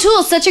 Lucky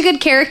O'Toole, such a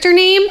good character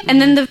name. And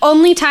then the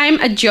only time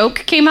a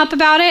joke came up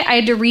about it, I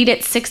had to read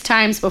it 6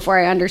 times before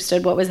I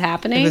understood what was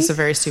happening. It was a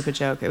very stupid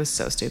joke. It was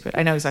so stupid.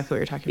 I know exactly what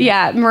you're talking about.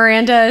 Yeah,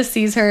 Miranda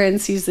sees her and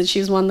sees that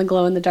she's won the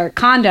glow-in-the-dark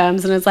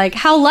condoms and is like,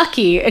 how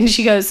lucky? And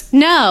she goes,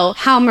 no,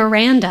 how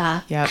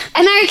Miranda? Yep.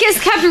 And I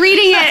just kept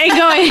reading it and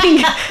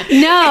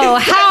going, no,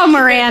 how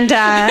Miranda?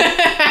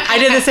 I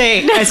did the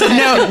same. I said,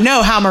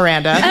 no, how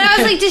Miranda? And I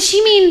was like, does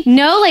she mean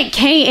no, like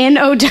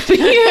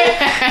K-N-O-W?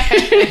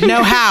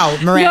 No, how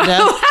Miranda?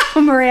 No,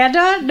 how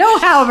Miranda? No,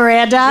 how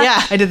Miranda?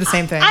 Yeah, I did the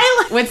same thing.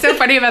 What's so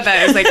funny about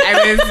that is like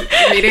I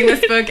was reading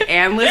this book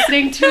and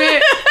listening to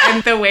it,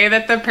 and the way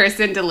that the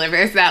person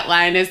delivers that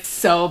line is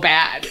so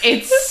bad.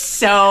 It's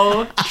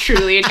so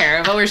truly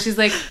terrible. Where she's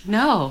like,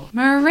 "No,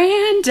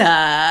 Miranda."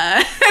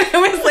 And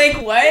I was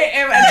like, "What?"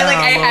 And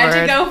I had to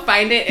Lord. go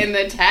find it in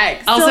the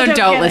text. Still Also, don't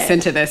don't get listen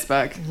to this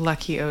book.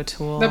 Lucky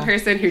O'Toole. The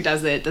person who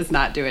does it does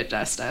not do it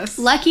justice.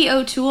 Lucky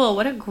O'Toole,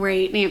 what a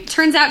great name.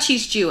 Turns out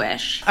she's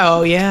Jewish.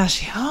 Oh yeah,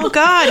 oh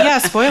god, yeah.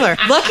 Spoiler.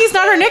 Lucky's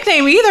not her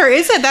nickname either,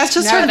 is it? That's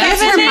just No, her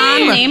that's given Her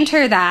name. mom named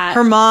her that.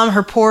 Her mom,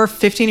 her poor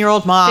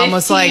 15-year-old mom,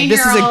 was like, "This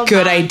is a 15-year-old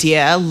good mom.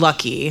 idea,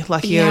 Lucky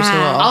Yeah.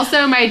 O'Toole."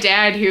 Also, my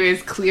dad, who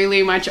is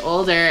clearly much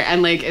older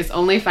and like is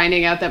only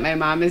finding out that my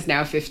mom is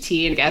now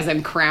 15 as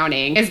I'm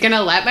crowning, is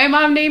gonna let my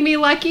mom name me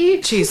Lucky.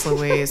 Jeez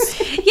Louise.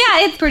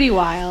 Yeah, it's pretty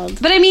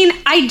wild. But I mean,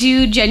 I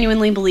do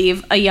genuinely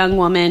believe a young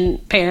woman,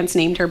 parents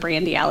named her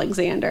Brandy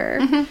Alexander.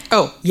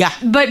 Oh yeah.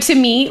 But to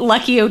me,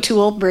 Lucky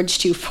O'Toole, bridge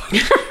too far.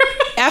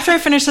 After I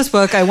finished this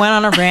book, I went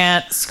on a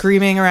rant,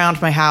 screaming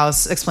around my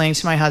house, explaining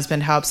to my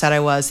husband how upset I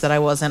was that I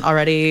wasn't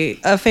already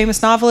a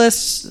famous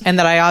novelist and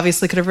that I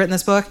obviously could have written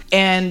this book.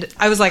 And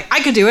I was like,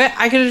 I could do it.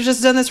 I could have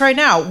just done this right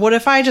now. What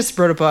if I just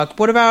wrote a book?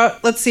 What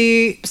about, let's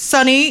see,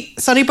 Sunny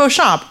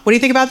Beauchamp? What do you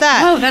think about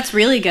that? Oh, that's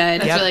really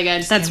good. That's really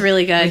good. That's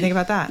really good. What do you think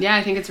about that? Yeah,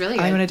 I think it's really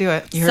good. I'm going to do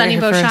it. You heard Sunny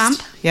it here Beauchamp?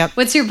 first. Yep.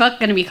 What's your book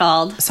going to be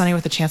called? Sunny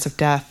with a Chance of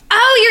Death.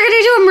 Oh, you're going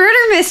to do a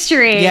murder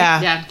mystery.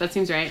 Yeah. Yeah, that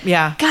seems right.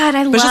 Yeah. God,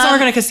 I But she doesn't love...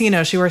 work in a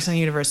casino. She works in a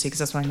university because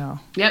that's what I know.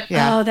 Yep.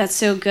 Yeah. Oh, that's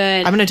so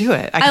good. I'm going to do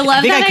it. I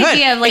love think that I could.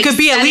 idea of, like, it could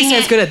be at least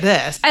setting as good at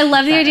this. I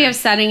love the idea of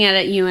setting it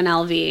at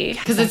UNLV.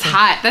 Because it's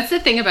hot. That's the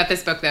thing about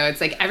this book, though.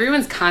 It's like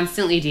everyone's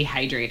constantly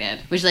dehydrated,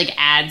 which like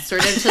adds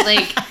sort of to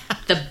like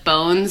the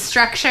bone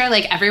structure.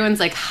 Like everyone's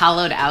like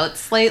hollowed out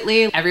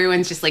slightly.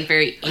 Everyone's just like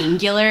very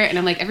angular. And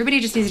I'm like, everybody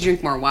just needs to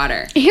drink more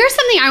water. Here's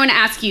something I want to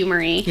ask you,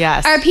 Marie.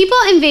 Yes. Are people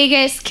in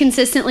Vegas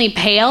consistently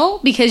pale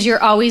because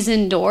you're always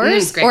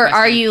indoors? Great Or question.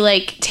 are you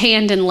like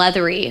tanned and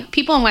leathery?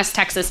 People in West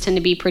Texas tend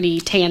to be pretty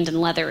tanned and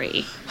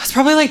leathery. It's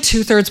probably like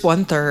 2/3,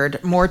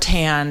 1/3 more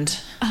tanned,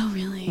 Oh,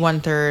 really?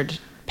 1/3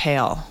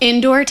 pale.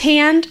 Indoor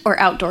tanned or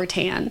outdoor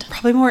tanned?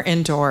 Probably more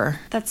indoor.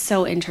 That's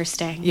so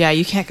interesting. Yeah,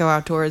 you can't go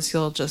outdoors.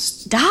 You'll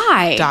just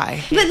Die.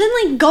 Die. But then,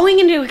 like, going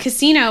into a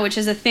casino, which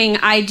is a thing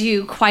I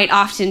do quite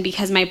often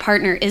because my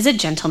partner is a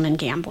gentleman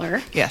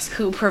gambler. Yes.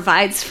 Who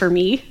provides for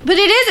me. But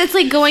it's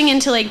like going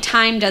into, like,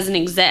 time doesn't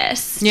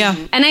exist. Yeah.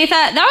 And I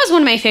thought that was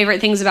one of my favorite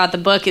things about the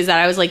book is that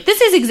I was like, this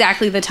is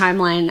exactly the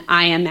timeline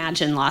I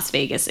imagine Las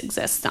Vegas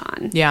exists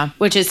on. Yeah.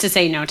 Which is to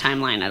say, no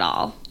timeline at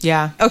all.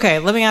 Yeah. Okay,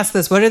 let me ask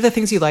this. What are the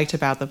things you liked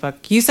about the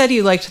book? You said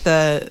you liked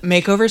the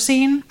makeover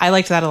scene. I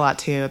liked that a lot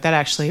too. That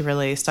actually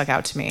really stuck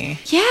out to me.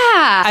 Yeah.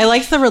 I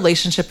liked the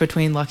relationship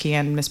between Lucky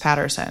and Miss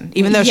Patterson,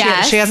 even though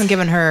Yes. she hasn't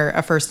given her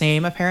a first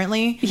name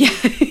apparently. Yeah.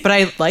 But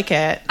I like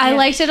it. I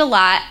liked it a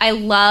lot. I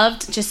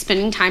loved just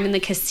spending time in the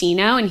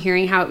casino and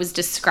hearing how it was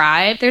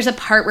described. There's a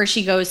part where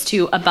she goes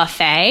to a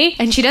buffet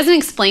and she doesn't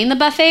explain the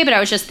buffet, but I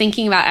was just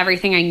thinking about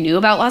everything I knew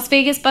about Las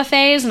Vegas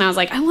buffets and I was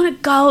like, I want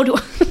to go to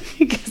a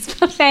Vegas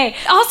buffet. buffet.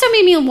 Also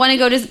made me want to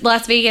go to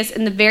Las Vegas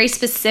in the very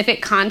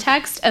specific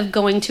context of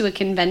going to a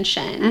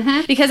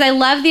convention. Because I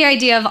love the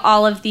idea of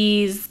all of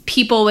these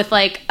people with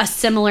like a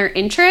similar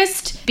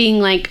interest being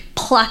like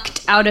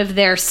plucked out of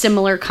their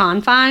similar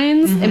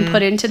confines and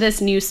put into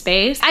this new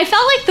space. I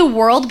felt like the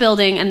world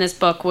building in this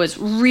book was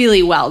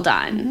really well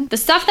done. The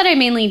stuff that I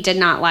mainly did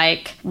not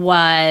like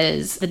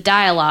was the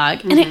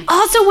dialogue. And I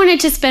also wanted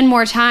to spend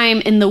more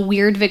time in the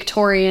weird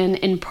Victorian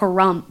in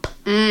Pahrump,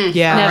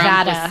 Yeah.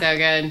 Nevada. Was so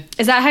good.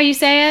 Is that how you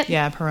say it?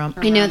 Yeah,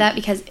 Pahrump. I know that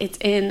because it's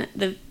in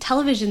the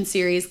television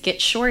series Get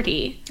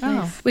Shorty.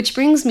 Oh. Which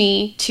brings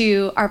me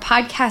to our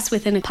podcast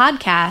within a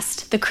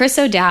podcast, the Chris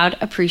O'Dowd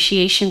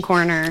Appreciation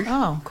Corner.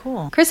 Oh, cool.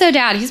 Chris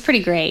O'Dowd, he's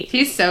pretty great.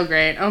 He's so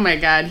great. Oh my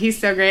God, he's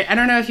so great. I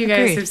don't know if you guys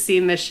Agreed. have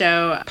seen the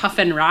show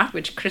Puffin Rock,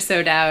 which Chris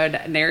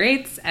O'Dowd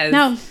narrates as...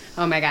 No.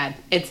 Oh my God,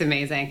 it's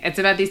amazing. It's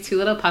about these two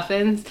little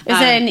puffins. Is it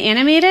an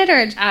animated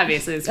or?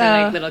 Obviously, it's for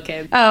Oh. like little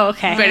kids. Oh,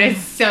 okay. But it's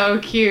so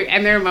cute.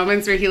 And there are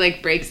moments where he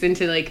like breaks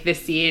into like the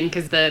scene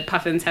because the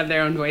puffins have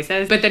their own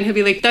voices. But then he'll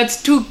be like,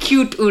 "That's too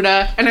cute,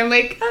 Una." And I'm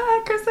like,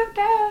 Chris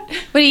O'Dowd.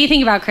 What do you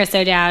think about Chris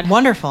O'Dowd?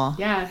 Wonderful.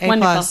 Yeah. A+,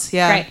 Wonderful.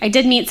 yeah. Great. I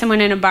did meet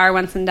someone in a bar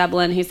once in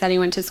Dublin who said he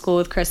went to school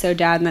with Chris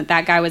O'Dowd and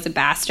that guy was a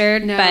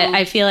bastard. No. But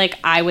I feel like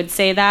I would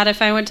say that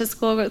if I went to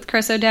school with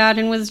Chris O'Dowd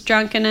and was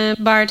drunk in a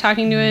bar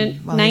talking to a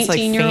Well, he's, like,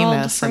 19-year-old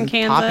famous from and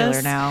Kansas.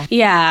 popular now.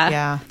 Yeah.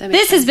 Yeah. That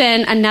makes This has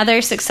been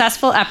another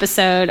successful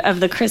episode of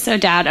the Chris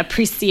O'Dowd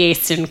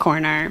Appreciation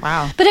Corner.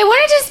 Wow. But I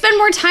wanted to spend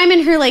more time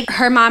in her, like,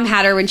 her mom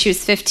had her when she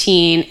was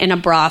 15 in a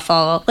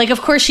brothel. Like,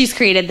 of course, she's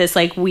created this,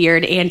 like,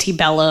 weird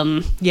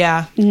antebellum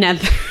Yeah.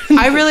 nether.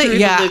 I really- through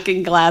yeah. the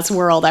looking glass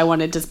world I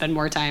wanted to spend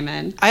more time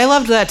in. I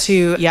loved that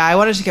too. Yeah, I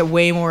wanted to get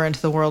way more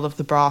into the world of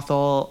the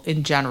brothel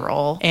in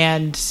general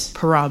and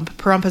Pahrump.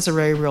 Pahrump is a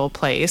very real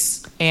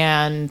place,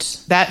 and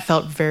that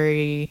felt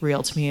very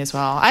real to me as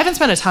well. I haven't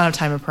spent a ton of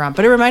time in Pahrump,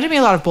 but it reminded me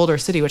a lot of Boulder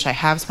City, which I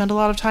have spent a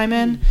lot of time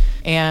in.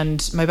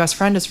 And my best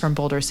friend is from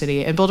Boulder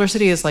City, and Boulder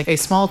City is like a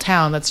small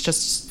town that's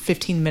just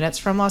 15 minutes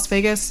from Las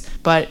Vegas,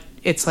 but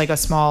it's like a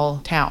small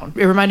town.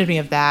 It reminded me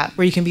of that,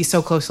 where you can be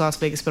so close to Las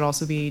Vegas, but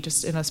also be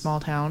just in a small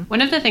town.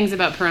 One of the things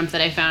about Pahrump that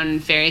I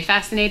found very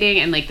fascinating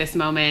and like this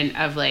moment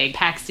of like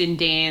Paxton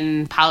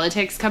Dane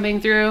politics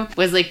coming through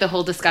was like the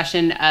whole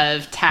discussion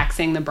of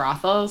taxing the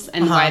brothels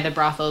and why the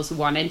brothels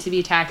wanted to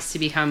be taxed to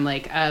become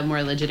like a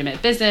more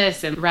legitimate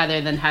business, and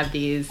rather than have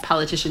these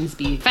politicians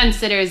be fence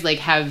sitters, like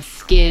have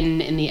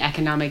skin in the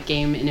economic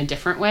game in a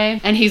different way.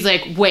 And he's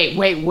like,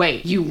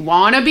 wait, you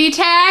want to be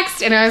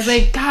taxed? And I was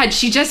like, God,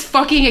 she just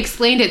fucking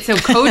explained it so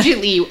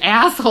cogently, you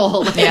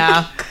asshole. Like,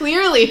 Yeah.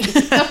 Clearly,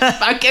 what the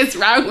fuck is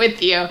wrong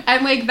with you?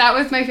 And like, that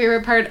was my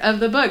favorite part of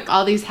the book.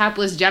 All these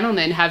hapless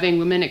gentlemen having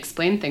women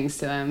explain things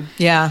to them.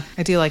 Yeah,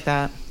 I do like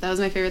that. That was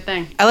my favorite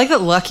thing. I like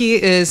that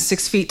Lucky is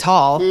 6 feet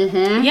tall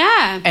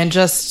Yeah. and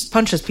just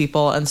punches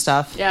people and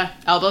stuff. Yeah,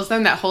 elbows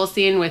them. That whole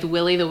scene with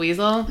Willie the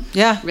Weasel.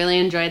 Yeah, Really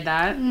enjoyed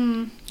that.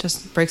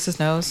 just breaks his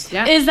nose.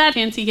 Yeah. Is that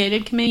fancy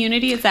gated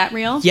community? Is that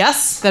real?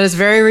 Yes, that is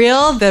very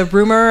real. The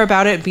rumor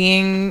about it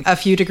being a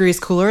few degrees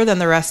cooler than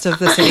the rest of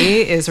the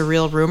city is a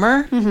real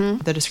rumor.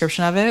 The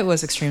description of it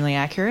was extremely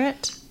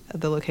accurate.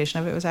 The location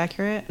of it was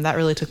accurate. That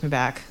really took me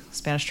back.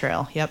 Spanish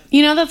Trail. Yep.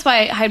 You know, that's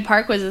why Hyde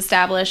Park was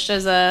established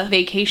as a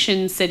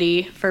vacation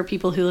city for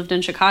people who lived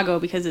in Chicago,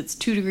 because it's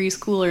 2 degrees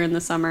cooler in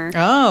the summer.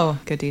 Oh,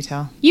 good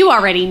detail. You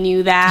already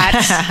knew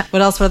that.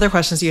 What else? What other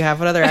questions do you have?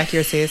 What other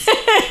accuracies?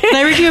 Can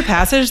I read you a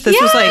passage? This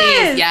was like,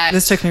 Yes! Yeah.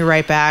 this took me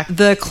right back.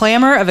 The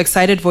clamor of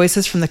excited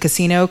voices from the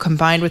casino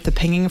combined with the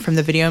pinging from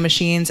the video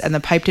machines and the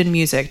piped in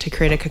music to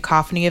create a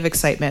cacophony of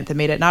excitement that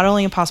made it not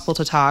only impossible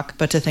to talk,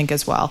 but to think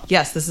as well.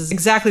 Yes, this is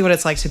exactly what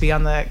it's like to be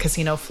on the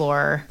casino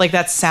floor. Like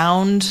that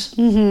sound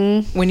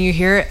when you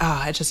hear it.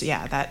 Oh,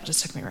 that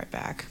just took me right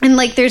back. And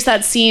like, there's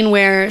that scene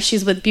where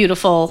she's with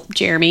beautiful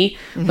Jeremy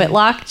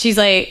Whitlock. She's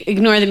like,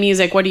 ignore the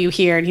music. What do you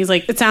hear? And he's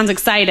like, it sounds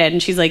excited.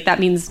 And she's like, that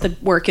means the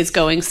work is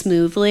going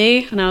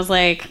smoothly. And I was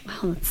like,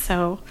 wow, that's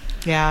so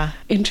Yeah.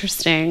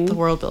 interesting. The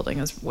world building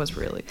was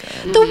really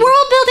good. The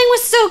world building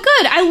was so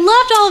good. I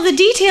loved all of the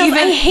details.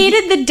 I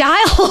hated the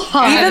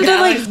dialogue.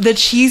 Even the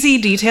cheesy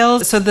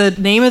details. So the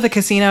name of the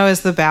casino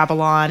is the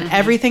Babylon.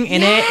 Everything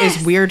in it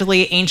is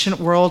weirdly ancient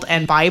world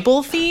and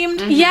Bible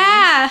themed.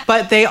 Yeah.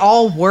 But they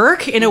all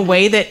work in a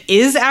way that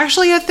is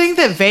actually a thing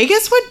that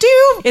Vegas would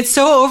do. It's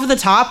so over the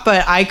top,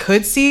 but I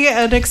could see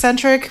an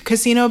eccentric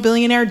casino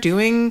billionaire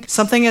doing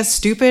something as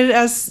stupid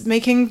as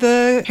making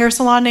the hair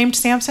salon named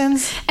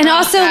Samson's. And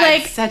also, God,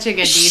 like, such a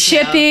good detail.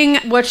 shipping,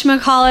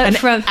 whatchamacallit, An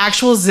from...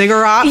 actual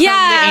ziggurat from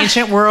Yeah. the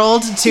ancient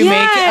world to Yeah.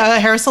 make a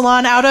hair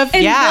salon out of.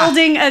 And yeah.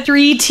 building a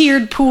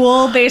 3-tiered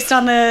pool based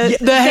on the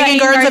Hanging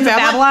Gardens of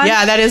Babylon.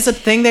 Yeah, that is a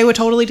thing they would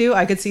totally do.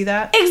 I could see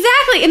that.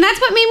 Exactly. And that's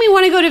what made me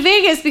want to go to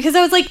Vegas, because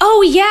I was like,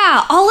 oh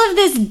yeah, all of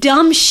this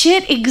dumb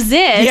shit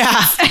exists.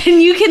 Yeah.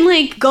 And you can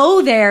like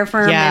go there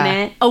for a Yeah.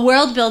 minute. A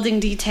world building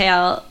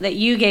detail that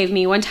you gave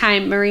me one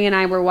time, Marie and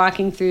I were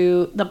walking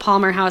through the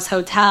Palmer House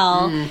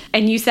Hotel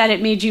and you said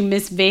it made you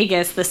miss Vegas.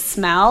 Vegas, the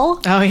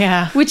smell, Oh,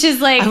 yeah. which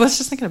is like, I was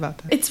just thinking about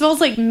that. it smells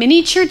like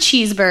miniature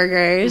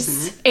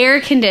cheeseburgers, air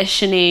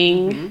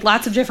conditioning,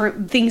 lots of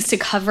different things to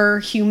cover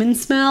human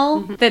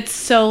smell. That's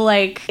so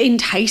like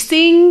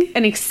enticing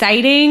and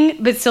exciting,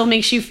 but still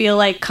makes you feel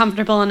like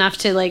comfortable enough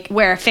to like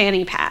wear a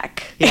fanny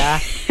pack. Yeah.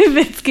 If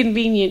it's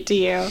convenient to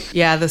you.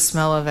 Yeah, the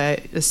smell of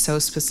it is so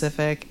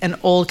specific. And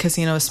old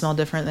casinos smell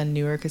different than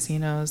newer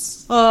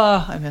casinos.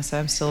 Oh, I miss it.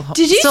 I'm still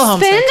Did you still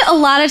spend homesick. a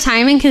lot of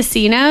time in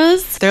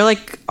casinos? They're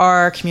like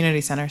our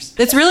community centers.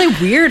 It's really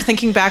weird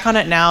thinking back on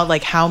it now,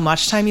 like how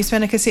much time you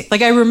spend in a casino.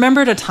 Like I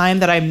remembered a time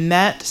that I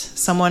met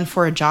someone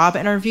for a job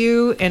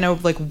interview in a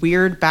like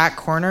weird back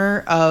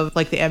corner of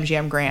like the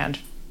MGM Grand.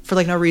 For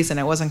like no reason.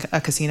 It wasn't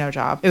a casino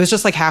job. It was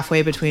just like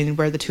halfway between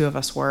where the two of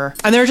us were.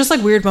 And there are just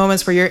like weird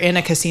moments where you're in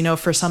a casino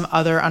for some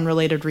other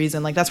unrelated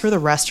reason. Like that's where the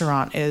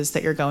restaurant is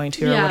that you're going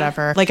to or Yeah.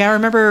 whatever. Like I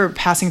remember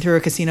passing through a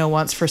casino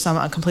once for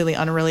some completely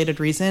unrelated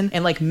reason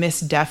and like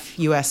Miss Deaf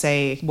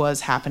USA was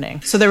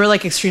happening. So there were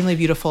like extremely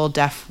beautiful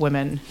deaf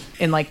women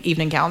in like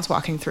evening gowns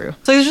walking through.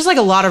 So there's just like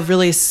a lot of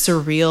really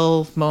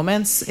surreal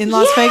moments in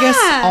Las Yeah. Vegas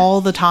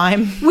all the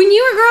time. When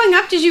you were growing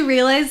up, did you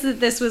realize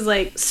that this was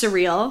like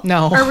surreal?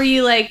 No. Or were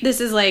you like,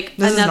 this is like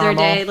This is another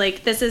normal. day?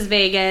 Like, this is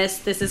Vegas.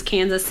 This is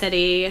Kansas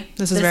City.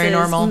 This is very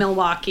normal.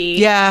 Milwaukee.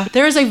 Yeah,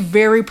 there is a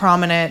very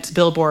prominent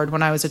billboard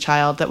when I was a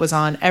child that was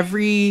on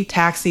every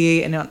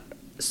taxi and on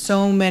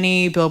so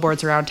many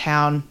billboards around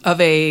town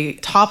of a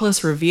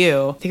topless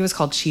review. I think it was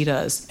called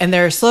Cheetahs. And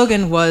their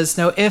slogan was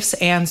no ifs,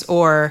 ands,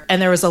 or. And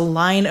there was a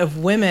line of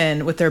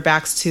women with their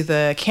backs to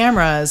the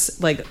cameras,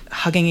 like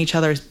hugging each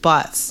other's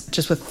butts,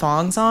 just with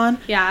thongs on.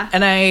 Yeah.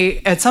 And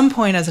I, at some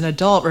point as an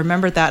adult,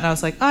 remembered that and I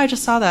was like, oh, I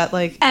just saw that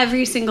like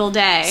Every single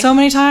day. so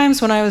many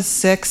times when I was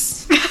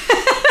 6.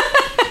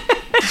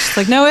 Just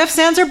like no ifs,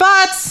 ands, or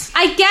buts.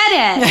 I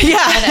get it.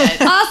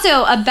 Yeah.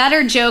 Also, a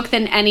better joke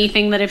than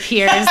anything that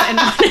appears and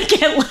want to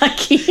get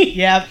lucky.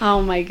 Yep.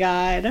 Oh my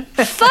god.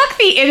 Fuck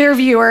the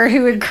interviewer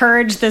who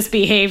encouraged this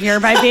behavior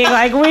by being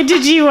like, when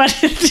did you want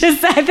to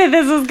decide that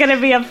this was going to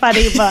be a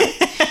funny book?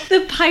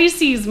 The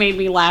Pisces made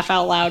me laugh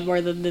out loud more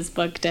than this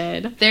book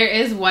did. There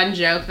is one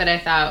joke that I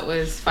thought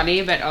was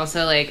funny, but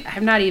also like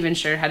I'm not even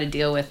sure how to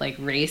deal with like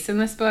race in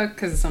this book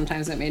because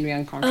sometimes it made me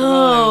uncomfortable. And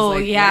I Oh, was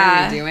like,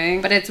 yeah. what are we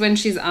doing? But it's when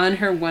she's on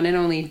her one and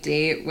only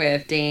date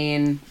with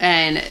Dane,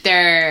 and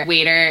their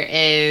waiter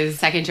is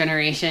second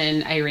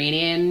generation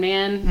Iranian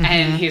man,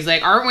 and he's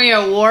like, "Aren't we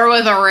at war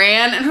with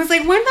Iran?" And I was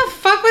like, "When the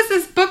fuck was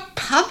this book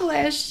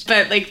published?"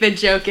 But like the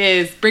joke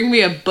is, "Bring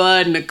me a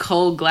bud and a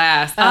cold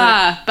glass."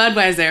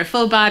 Budweiser,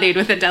 full bodied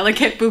with a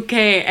delicate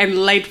bouquet and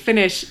light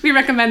finish. We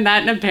recommend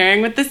that in a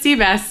pairing with the sea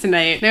bass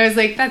tonight. And I was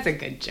like, that's a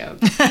good joke.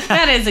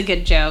 That is a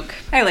good joke.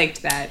 I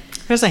liked that.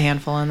 There's a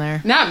handful in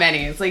there. Not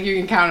many. It's like you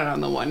can count it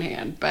on the one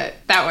hand, but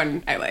that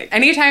one I like.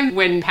 Anytime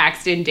when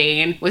Paxton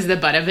Dane was the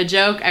butt of a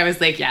joke, I was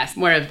like, yes,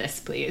 more of this,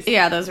 please.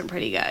 Yeah, those are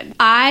pretty good.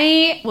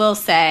 I will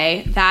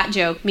say that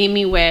joke made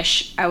me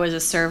wish I was a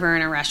server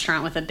in a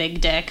restaurant with a big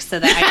dick so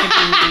that I could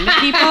be mean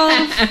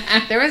to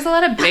people. There was a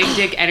lot of big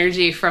dick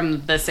energy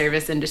from the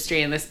service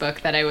industry in this book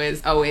that I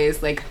was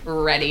always like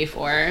ready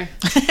for.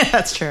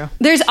 That's true.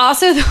 There's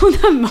also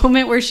the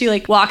moment where she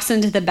like walks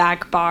into the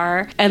back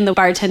bar and the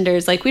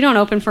bartender's like, we don't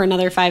open for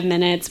another 5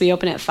 minutes. We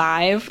open at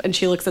 5. And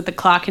she looks at the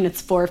clock and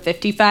it's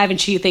 4:55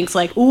 and she thinks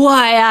like,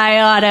 why I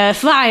oughta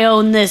if I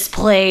own this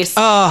place.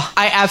 Oh,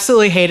 I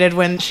absolutely hated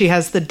when she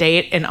has the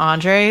date in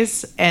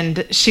Andres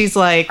and she's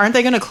like, aren't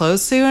they going to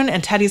close soon?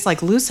 And Teddy's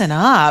like, loosen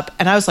up.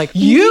 And I was like,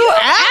 you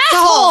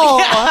asshole.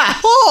 Yeah.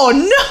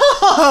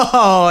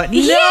 Oh, no.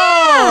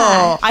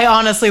 Yeah. I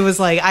honestly was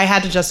like, I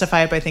had to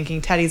justify it by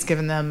thinking Teddy's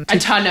given them, A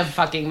ton of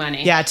fucking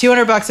money. yeah,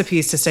 $200 a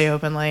piece to stay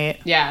open late.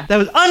 Yeah. That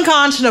was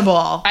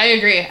unconscionable. I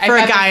agree. For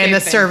a guy in the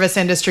service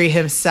industry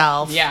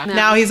himself. Yeah. No.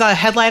 Now he's a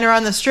headliner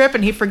on the Strip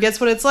and he forgets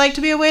what it's like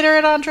to be a waiter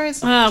at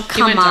Andres. Oh, He went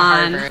come to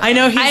on. Harvard. I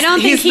know I don't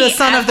he's think the he-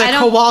 son of the I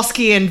don't-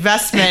 Kowalski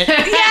investment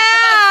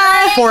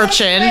Yeah.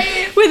 fortune.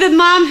 With a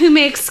mom who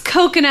makes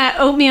coconut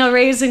oatmeal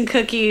raisin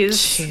cookies.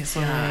 Jeez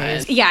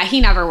Louise. Yeah,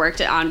 he never worked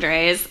at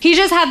Andres. He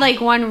just had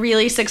like one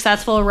really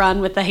successful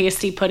run with the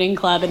Hasty Pudding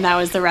Club, and that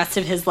was the rest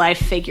of his life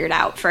figured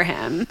out for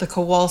him. The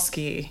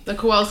Kowalski. The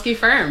Kowalski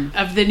firm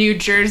of the New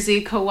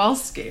Jersey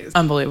Kowalskis.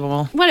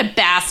 Unbelievable. What a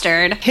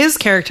bastard. His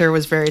character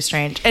was very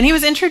strange. And he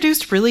was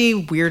introduced really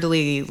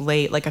weirdly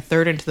late, like a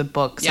third into the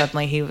book. Yeah.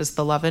 Suddenly he was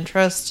the love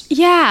interest.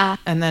 Yeah.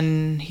 And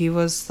then he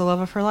was the love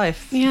of her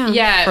life. Yeah.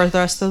 Yeah. For the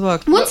rest of the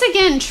book. Once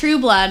again, True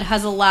Blood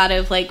has a lot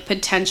of like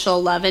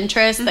potential love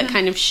interests that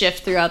kind of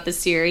shift throughout the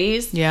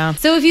series. Yeah.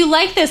 So if you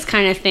like this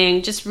kind of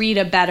thing, just read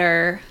a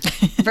better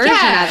version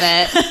Yeah. of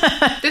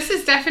it. This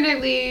is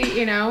definitely,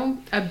 you know,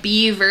 a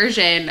B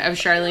version of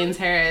Charlene's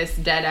Harris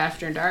Dead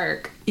After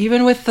Dark.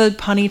 Even with the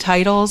punny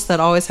titles that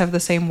always have the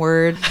same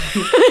word.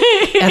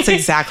 That's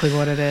exactly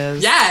what it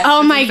is. Yeah. Oh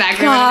that's my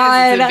exactly what it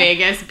is. It's God. a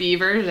Vegas B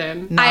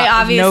version. Not-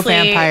 I obviously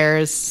no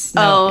vampires.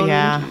 No, own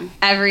yeah.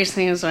 every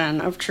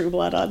season of True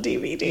Blood on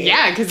DVD.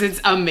 Yeah, because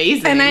it's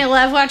amazing. And I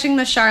love watching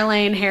the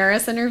Charlene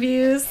Harris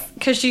interviews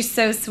because she's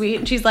so sweet.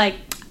 And she's like,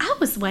 I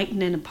was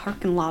waiting in a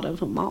parking lot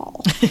of a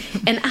mall,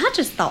 and I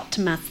just thought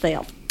to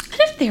myself,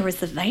 what if there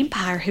was a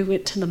vampire who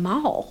went to the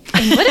mall?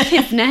 And what if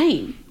his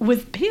name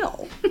was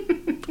Bill?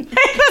 That's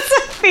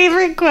my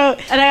favorite quote.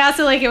 And I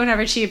also like it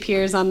whenever she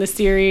appears on the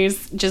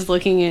series, just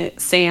looking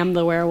at Sam,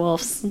 the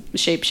werewolf's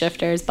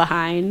shapeshifters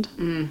behind.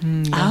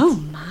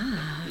 Oh, my.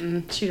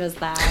 She does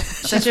that.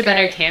 Such a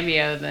better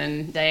cameo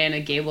than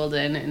Diana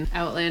Gabaldon in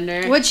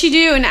Outlander. What'd she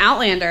do in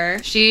Outlander?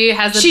 She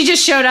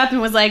just showed up and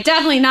was like,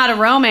 definitely not a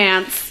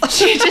romance.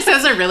 She just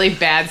has a really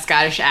bad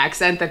Scottish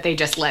accent that they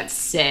just let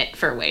sit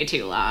for way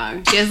too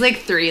long. She has like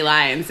 3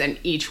 lines and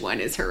each one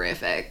is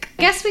horrific.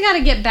 I guess we got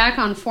to get back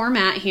on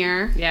format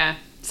here. Yeah.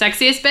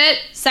 Sexiest bit?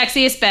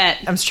 Sexiest bit.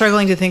 I'm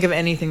struggling to think of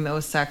anything that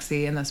was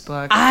sexy in this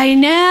book. I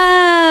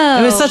know.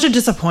 It was such a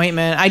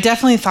disappointment. I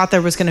definitely thought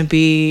there was going to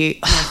be...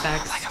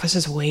 sex. Like, I was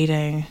just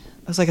waiting.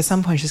 I was like, at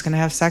some point, she's going to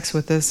have sex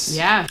with this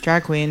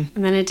drag queen.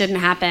 And then it didn't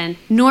happen.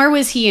 Nor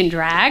was he in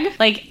drag.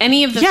 Like,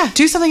 any of the... Yeah,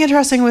 do something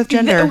interesting with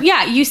gender.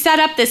 You set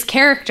up this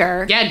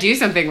character. Yeah, do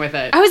something with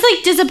it. I was,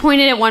 like,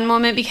 disappointed at one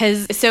moment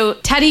because... So,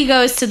 Teddy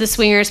goes to the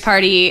swingers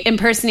party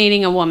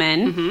impersonating a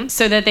woman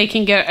so that they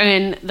can go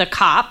in the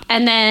cop.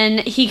 And then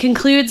he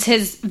concludes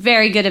his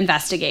very good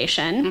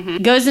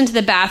investigation. Goes into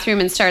the bathroom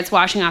and starts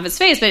washing off his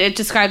face. But it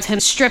describes him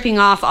stripping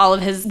off all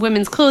of his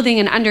women's clothing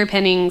and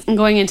underpinnings and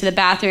going into the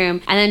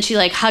bathroom. And then she,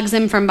 like, hugs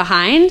him from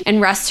behind and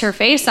rests her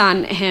face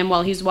on him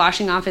while he's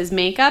washing off his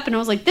makeup. And I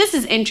was like, this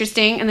is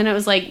interesting. And then it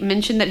was like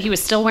mentioned that he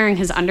was still wearing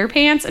his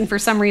underpants. And for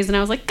some reason I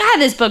was like, God,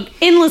 this book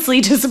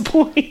endlessly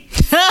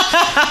disappoints.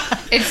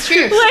 It's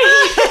true.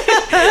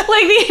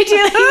 like the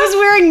idea that he was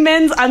wearing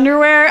men's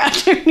underwear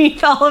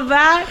underneath all of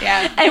that.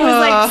 Yeah. And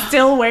was like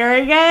still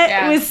wearing it.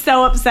 It was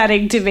so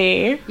upsetting to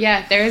me.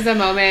 Yeah, there's a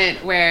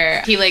moment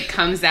where he like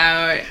comes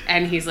out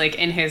and he's like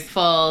in his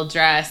full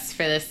dress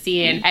for the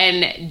scene.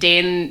 And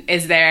Dane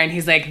is there and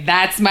he's like,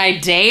 that's my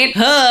date.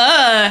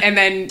 And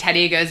then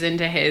Teddy goes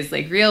into his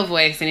like real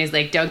voice and he's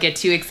like, don't get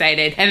too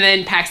excited. And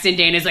then Paxton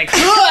Dane is like,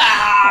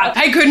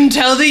 I couldn't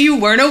tell that you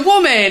weren't a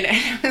woman.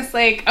 And I was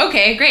like,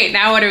 okay, great.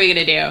 Now what are we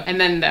gonna do? And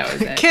then that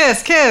was it.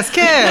 Kiss. I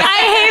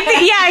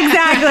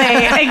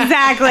hate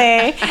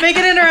exactly. Make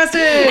it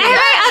interesting. And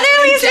my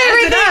other least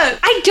favorite thing,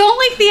 I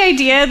don't like the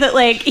idea that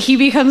like he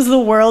becomes the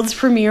world's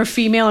premier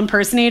female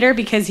impersonator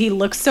because he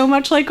looks so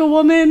much like a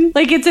woman.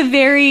 Like it's a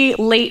very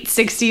late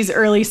 60s,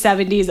 early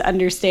 70s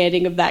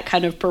understanding of that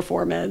kind of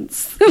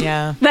performance.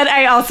 Yeah. That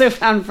I also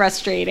found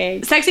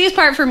frustrating. Sexiest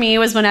part for me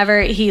was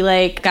whenever he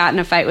like got in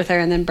a fight with her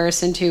and then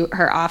burst into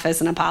her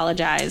office and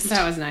apologized.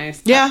 That was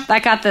nice. Yeah.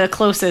 That got the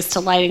closest to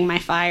lighting my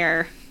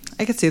fire.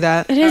 I could see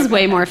that. It is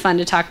way more fun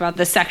to talk about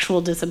the sexual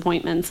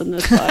disappointments in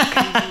this book.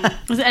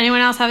 Does anyone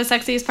else have a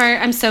sexiest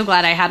part? I'm so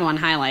glad I had one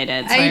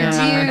highlighted. So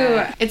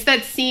I do. It's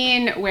that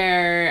scene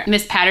where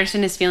Miss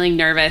Patterson is feeling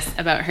nervous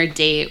about her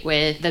date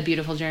with the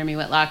beautiful Jeremy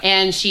Whitlock.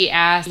 And she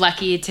asks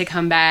Lucky to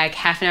come back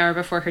half an hour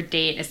before her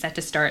date is set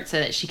to start so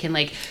that she can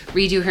like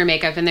redo her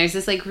makeup. And there's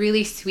this like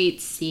really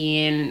sweet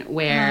scene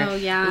where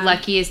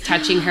Lucky is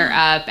touching her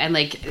up and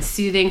like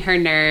soothing her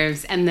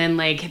nerves. And then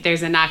like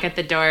there's a knock at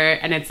the door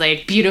and it's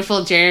like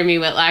beautiful Jeremy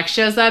Whitlock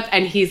shows up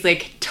and he's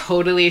like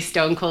totally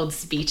stone cold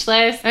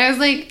speechless. And I was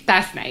like,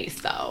 that's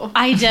nice though.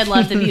 I did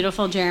love the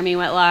beautiful Jeremy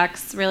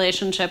Whitlock's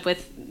relationship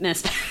with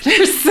Miss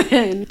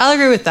Patterson. I'll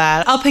agree with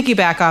that. I'll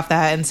piggyback off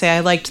that and say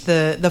I liked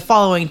the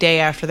following day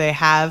after they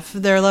have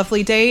their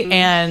lovely date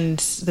and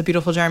the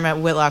beautiful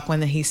Jeremy Whitlock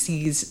when he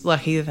sees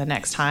Lucky the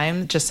next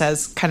time just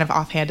says kind of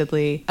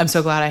offhandedly, I'm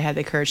so glad I had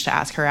the courage to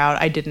ask her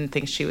out. I didn't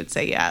think she would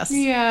say yes.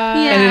 Yeah.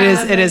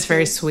 And it is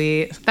very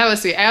sweet. That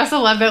was sweet. I also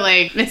love that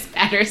like Miss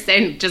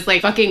Patterson just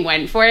like fucking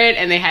went for it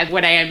and they had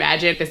what I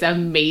imagine this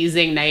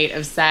amazing night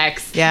of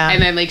sex. Yeah.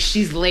 And then like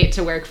she's late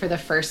to work for the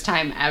first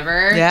time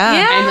ever.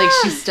 Yeah. And like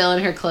she's still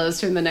in her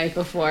clothes from the night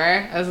before.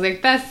 I was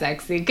like, that's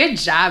sexy. Good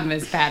job,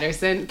 Miss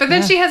Patterson. But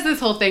then she has this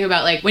whole thing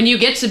about like, when you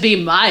get to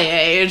be my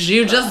age,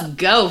 you just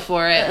go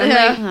for it. I'm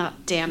like, Oh,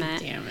 damn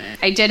it. damn it.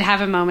 I did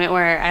have a moment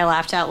where I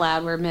laughed out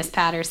loud where Miss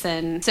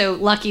Patterson, so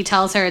Lucky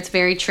tells her it's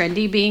very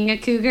trendy being a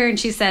cougar, and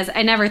she says,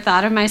 I never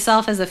thought of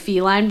myself as a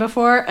feline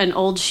before. An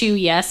old shoe,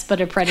 yes,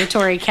 but a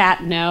predatory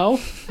cat, no.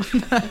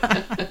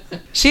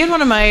 She had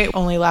one of my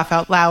only laugh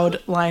out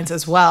loud lines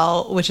as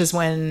well, which is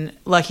when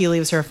Lucky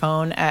leaves her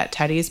phone at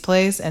Teddy's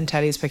place and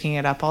Teddy's picking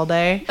it up all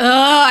day. Oh,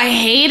 I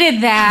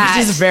hated that.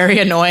 Which is very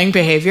annoying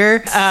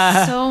behavior.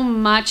 So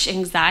much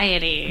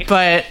anxiety.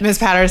 But Miss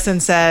Patterson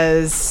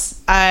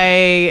says,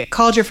 I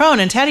called your phone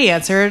and Teddy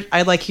answered.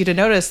 I'd like you to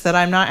notice that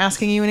I'm not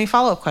asking you any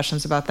follow-up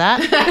questions about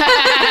that.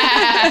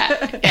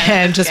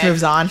 And just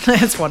moves on.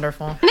 It's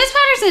wonderful. Miss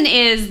Patterson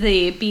is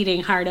the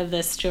beating heart of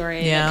this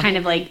story. Yeah. Kind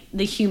of like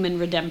the human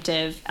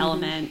redemptive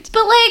element.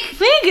 But like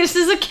Vegas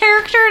is a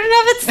character in and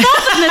of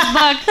itself in this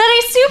book that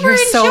I super You're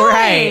enjoyed. so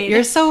right.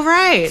 You're so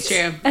right. It's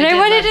true. And I did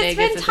wanted love to Vegas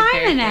spend as a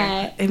time in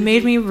character. it. It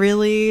made me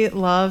really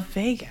love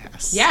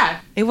Vegas.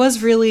 Yeah. It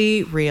was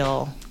really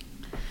real.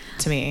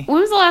 to me. When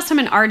was the last time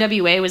an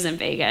RWA was in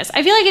Vegas?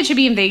 I feel like it should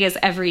be in Vegas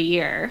every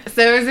year.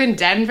 So it was in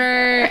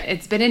Denver.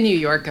 It's been in New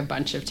York a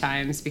bunch of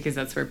times because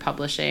that's where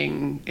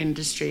publishing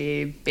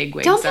industry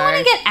bigwigs Don't they are. want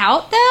to get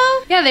out, though?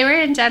 Yeah, they were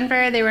in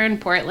Denver. They were in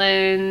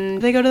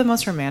Portland. They go to the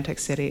most romantic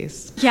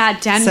cities. Yeah,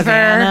 Denver,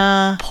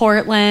 Savannah.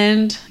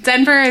 Portland.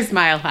 Denver is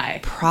mile high.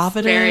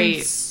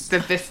 Providence. The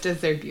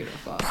vistas are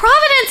beautiful.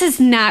 Providence is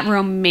not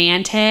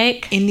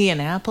romantic.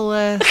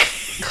 Indianapolis.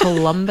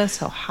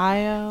 Columbus,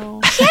 Ohio.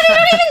 Yeah, they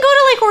don't even go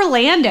to like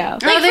Orlando.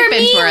 Like they've for been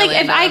me, to like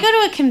if Orlando. I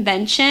go to a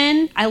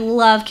convention, I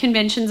love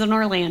conventions in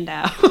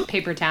Orlando.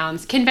 Paper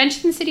towns.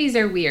 Convention cities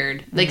are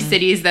weird. Like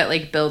cities that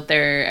like built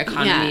their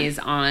economies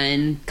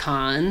on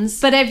cons.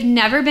 But I've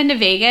never been to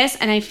Vegas,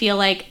 and I feel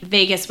like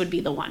Vegas would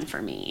be the one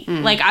for me.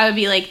 Like I would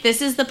be like,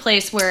 this is the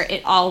place where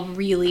it all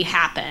really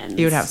happens.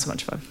 You would have so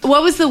much fun.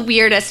 What was the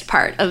weirdest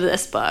part of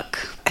this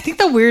book? I think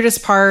the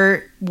weirdest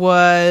part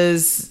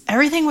was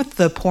everything with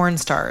the porn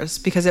stars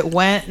because it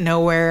went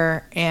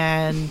nowhere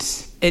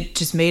and it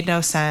just made no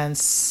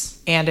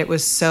sense. And it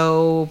was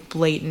so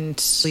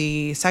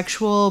blatantly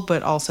sexual,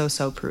 but also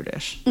so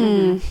prudish.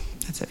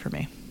 That's it for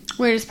me.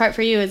 Weirdest part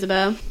for you,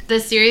 Isabel? The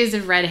series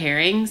of red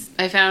herrings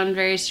I found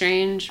very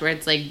strange, where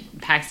it's like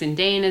Paxton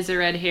Dane is a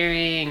red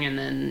herring, and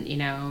then, you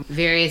know,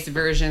 various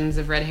versions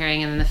of red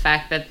herring, and then the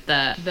fact that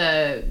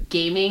the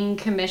gaming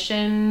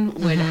commission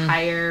would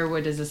hire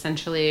what is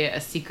essentially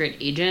a secret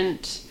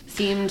agent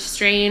seemed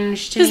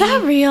strange to me. Is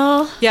that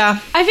real? Yeah.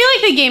 I feel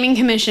like the Gaming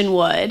Commission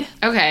would.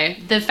 Okay.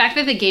 The fact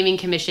that the Gaming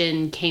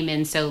Commission came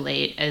in so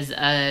late as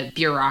a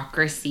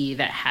bureaucracy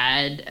that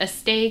had a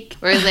stake,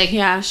 where it's like,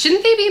 Yeah.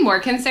 shouldn't they be more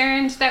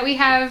concerned that we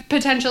have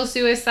potential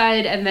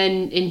suicide and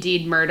then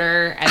indeed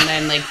murder and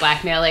then like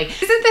blackmail? Like,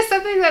 isn't this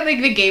something that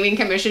like the Gaming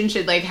Commission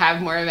should like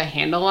have more of a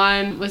handle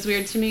on? Was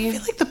weird to me. I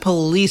feel like the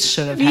police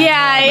should have had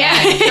Yeah,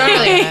 more. yeah.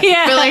 Totally.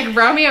 Yeah. But like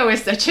Romeo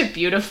was such a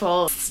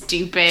beautiful,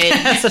 stupid.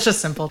 Such a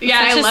simple. Yeah,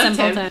 Such I a loved him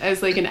simpleton.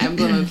 as like an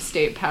emblem of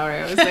state power.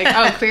 I was like,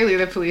 oh, clearly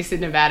the police in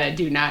Nevada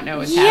do not know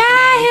what's Yeah,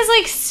 happening. his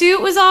like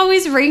suit was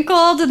always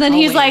wrinkled, and then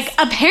he's Always. like,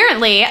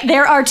 apparently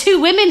there are two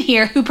women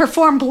here who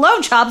perform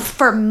blowjobs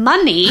for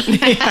money.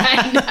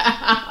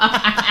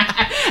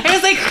 I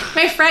was like,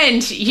 my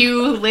friend,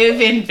 you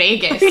live in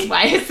Vegas.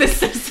 Why is this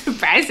so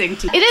surprising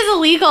to you? It is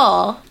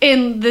illegal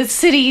in the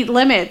city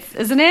limits,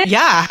 isn't it?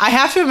 Yeah, I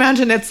have to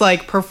imagine it's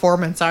like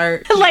performance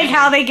art. Like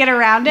how they get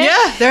around it.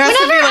 Yeah, there has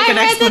to be, like, I an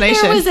read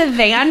explanation. that there was a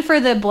van for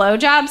the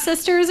blowjob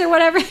sisters or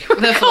whatever they were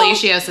The called.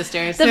 Fellatio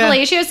sisters. The Yeah.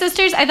 Fellatio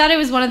sisters. I thought it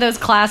was one of those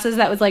classes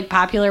that was like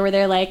popular where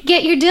they're like,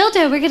 get your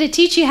dildo, we're going to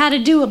teach you how to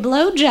do a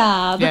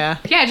blowjob. Yeah.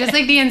 Yeah, just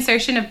like the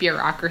insertion of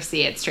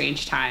bureaucracy at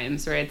strange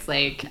times where it's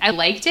like, I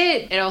liked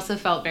it. It also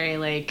felt very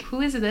like,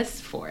 who is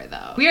this for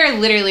though? We are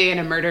literally in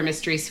a murder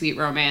mystery sweet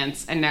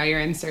romance, and now you're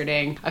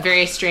inserting a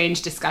very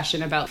strange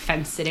discussion about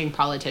fence-sitting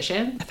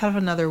politicians. I thought of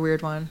another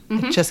weird one.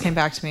 It just came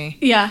back to me.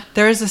 Yeah.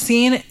 There is a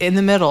scene in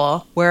the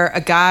middle where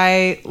a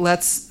guy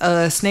lets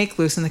a snake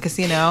loose in the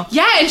casino.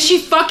 Yeah, and she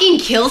fucking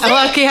kills it. And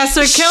look, he has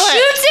to kill it.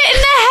 Shoots it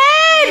in the head.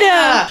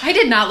 I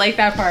did not like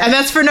that part. And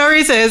that's for no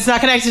reason. It's not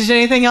connected to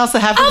anything else that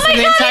happens Oh my in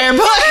the God, entire it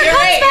book. never You're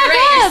right, comes you're back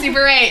right, up. you're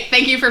super right.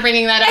 Thank you for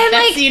bringing that up. And,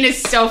 That like- scene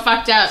is so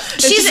fucked up.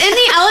 She's in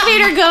the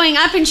elevator going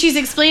up, and she's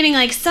explaining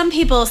like some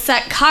people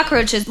set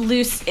cockroaches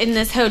loose in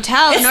this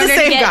hotel It's in the order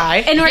same to get guy.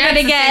 in order Yeah, to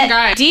it's the same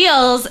guy. get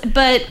deals.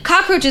 But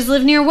cockroaches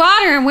live near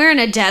water, and we're in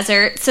a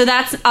desert, so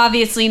that's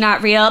obviously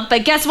not real.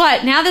 But guess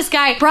what? Now this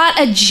guy brought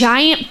a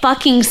giant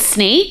fucking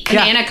snake. An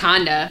Yeah.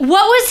 anaconda.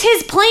 What was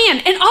his plan?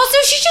 And also,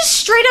 she just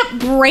straight up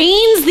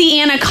brains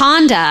the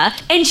anaconda,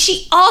 and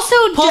she also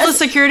Pulls the does-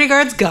 security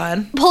guard's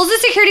gun. pulls the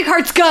security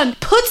guard's gun,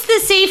 puts the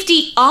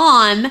safety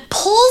on,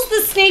 pulls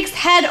the snake's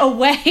head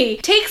away,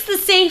 takes the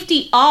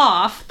safety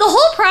off. The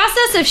whole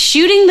process of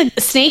shooting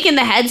the snake in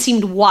the head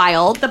seemed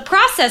wild. The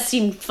process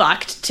seemed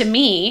fucked to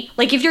me.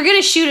 Like, if you're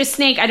gonna shoot a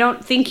snake, I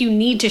don't think you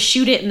need to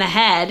shoot it in the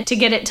head to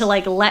get it to,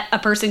 like, let a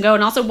person go.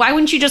 And also, why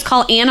wouldn't you just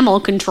call animal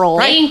control?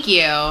 Thank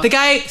you. The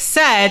guy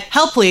said,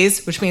 help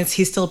please, which means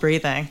he's still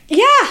breathing.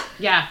 Yeah.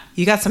 Yeah.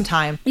 You got some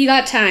time. You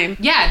got time.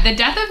 Yeah, the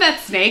death of that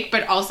snake,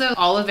 but also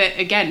all of it,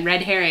 again,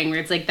 red herring, where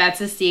it's like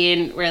that's a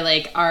scene where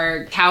like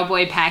our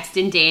cowboy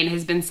Paxton Dane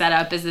has been set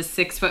up as a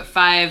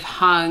 6'5"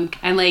 hunk,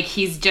 and like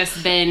he's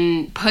just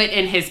been put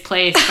in his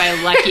place by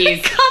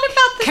Lucky's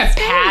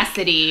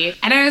capacity.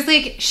 And I was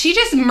like, she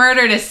just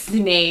murdered a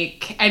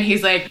snake, and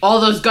he's like, all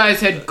those guys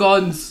had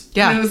guns.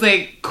 Yeah. And I was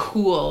like,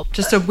 cool.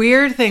 Just a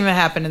weird thing that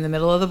happened in the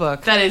middle of the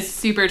book. That is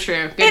super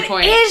true. Good It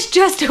point. is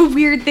just a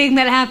weird thing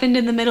that happened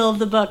in the middle of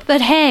the book. But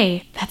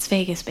hey, that's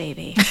Vegas,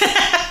 baby.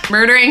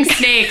 Murdering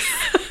snakes.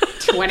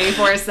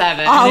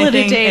 24/7. All in a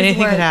day's anything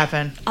work. could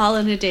happen. All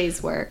in a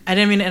day's work. I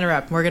didn't mean to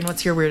interrupt. Morgan,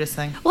 what's your weirdest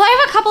thing? Well, I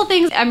have a couple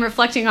things I'm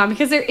reflecting on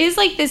because there is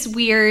like this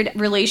weird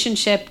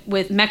relationship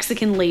with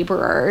Mexican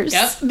laborers.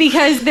 Yep.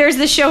 Because there's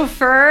the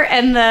chauffeur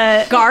and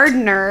the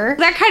gardener.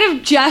 That kind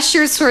of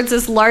gestures towards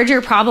this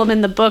larger problem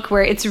in the book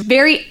where it's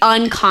very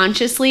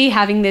unconsciously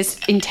having this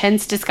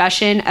intense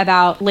discussion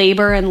about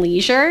labor and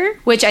leisure,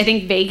 which I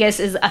think Vegas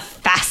is a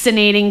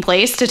fascinating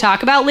place to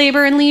talk about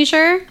labor and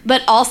leisure,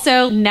 but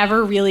also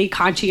never really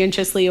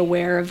conscientiously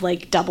aware of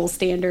like double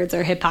standards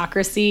or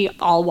hypocrisy,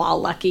 all while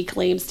Lucky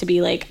claims to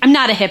be like, I'm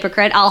not a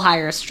hypocrite, I'll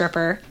hire a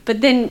stripper.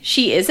 But then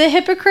she is a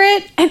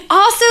hypocrite. And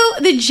also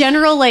the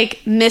general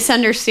like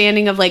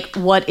misunderstanding of like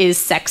what is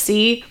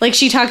sexy. Like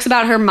she talks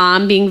about her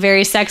mom being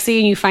very sexy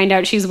and you find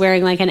out she's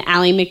wearing like an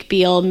Ally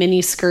McBeal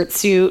mini skirt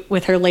suit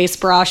with her lace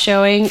bra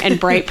showing and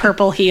bright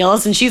purple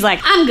heels. And she's like,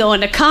 I'm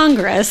going to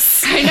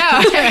Congress. I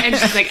know. And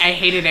she's like, I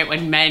hated it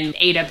when men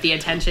ate up the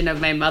attention of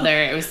my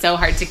mother. It was so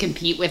hard to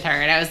compete with her.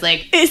 And I was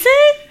like, Is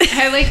it?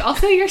 I'm like,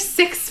 also you're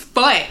 6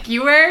 foot.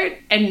 You were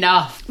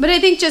enough. But I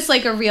think just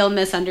like a real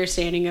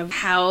misunderstanding of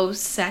how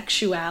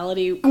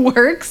sexuality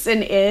works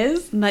and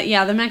is. But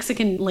yeah, the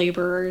Mexican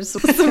laborers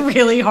was a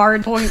really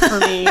hard point for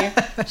me.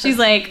 She's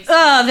like,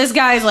 oh, this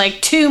guy's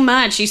like too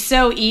much. He's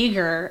so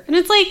eager. And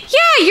it's like,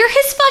 yeah, you're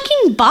his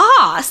fucking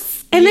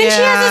boss. And then she has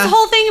Yeah. this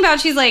whole thing about,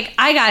 she's like,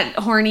 I got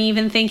horny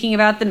even thinking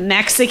about the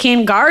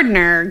Mexican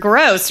gardener.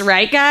 Gross,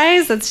 right,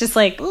 guys? It's just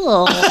like,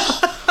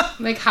 ugh.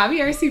 Like,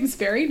 Javier seems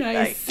very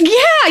nice.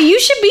 Yeah, you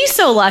should be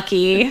so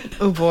lucky.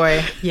 Oh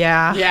boy.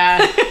 Yeah.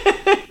 Yeah.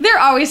 There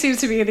always seems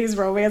to be in these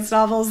romance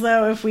novels,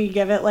 though, if we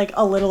give it like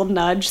a little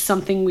nudge,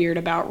 something weird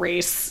about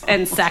race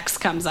and sex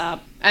comes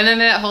up. And then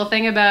that whole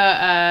thing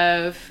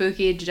about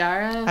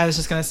Fukijara. I was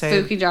just going to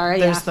say, Fukijara,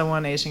 there's yeah. the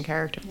one Asian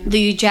character.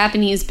 The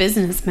Japanese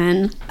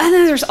businessmen. And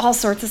then there's all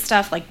sorts of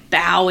stuff like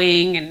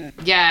bowing and...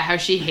 Yeah, how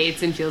she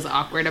hates and feels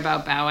awkward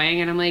about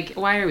bowing. And I'm like,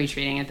 why are we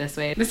treating it this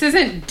way? This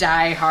isn't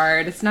Die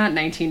Hard. It's not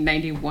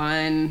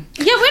 1991.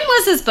 Yeah, when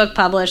was this book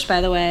published, by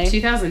the way?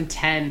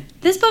 2010.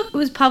 This book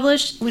was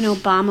published when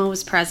Obama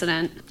was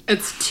president.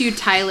 It's to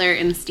Tyler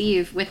and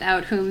Steve,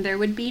 without whom there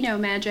would be no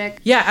magic.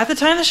 Yeah, at the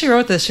time that she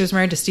wrote this, she was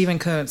married to Stephen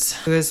Kuntz,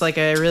 who is like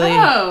a really,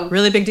 Oh.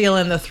 really big deal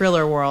in the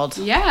thriller world.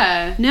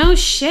 Yeah. No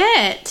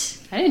shit.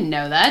 I didn't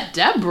know that.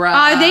 Deborah.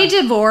 Are they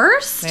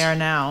divorced? They are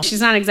now.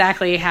 She's not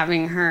exactly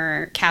having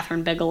her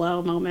Catherine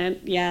Bigelow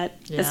moment yet,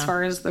 Yeah. as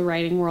far as the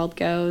writing world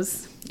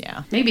goes.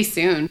 Yeah. Maybe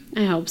soon.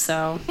 I hope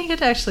so. I get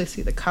to actually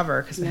see the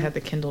cover because I had the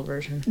Kindle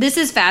version. This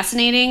is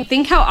fascinating.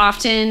 Think how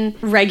often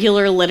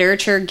regular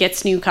literature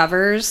gets new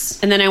covers,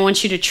 and then I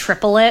want you to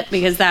triple it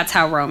because that's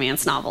how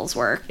romance novels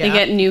work. They Yeah.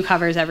 get new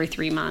covers every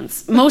 3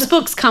 months. Most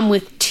books come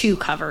with 2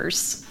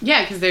 covers.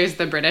 Yeah, because there's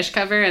the British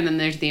cover and then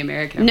there's the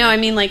American No, cover. I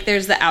mean like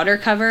there's the outer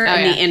cover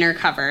and yeah. the inner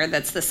cover.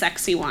 That's the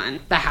sexy one.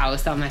 The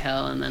house on the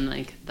hill and then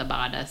like the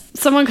bodice.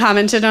 Someone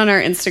commented on our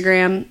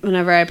Instagram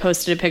whenever I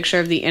posted a picture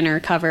of the inner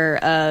cover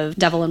of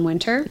Devil in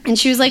Winter. And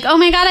she was like, oh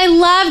my God, I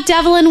love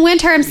Devil in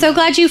Winter. I'm so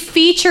glad you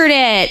featured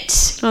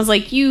it. And I was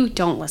like, you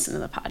don't listen to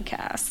the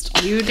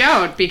podcast. You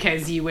don't,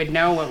 because you would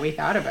know what we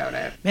thought about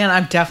it. Man,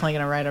 I'm definitely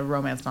going to write a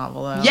romance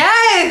novel, though.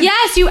 Yes!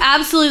 Yes, you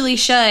absolutely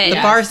should. The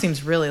Yeah. bar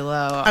seems really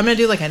low. I'm going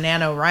to do like a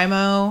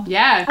NaNoWriMo.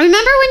 Yeah. Remember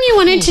when you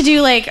wanted to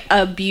do like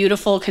a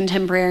beautiful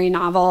contemporary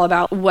novel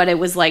about what it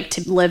was like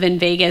to live in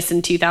Vegas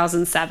in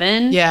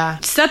 2007? Yeah.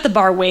 Set the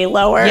bar way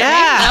lower.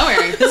 Yeah.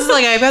 Lower. This is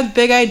like, I've got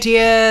big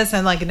ideas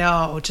and like,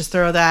 no, just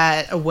throw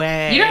that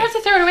away. You don't have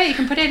to throw it away. You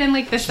can put it in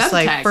like the Just subtext.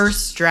 like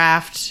first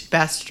draft,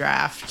 best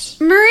draft,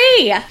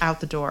 Marie, out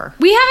the door.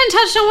 we haven't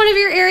touched on one of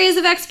your areas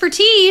of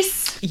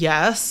expertise,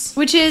 Yes.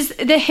 which is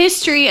the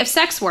history of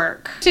sex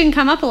work. It didn't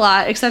come up a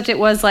lot, except it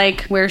was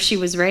like where she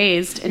was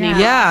raised in a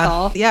Yeah.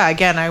 brothel. Yeah.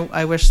 Again,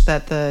 I wish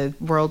that the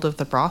world of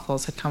the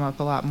brothels had come up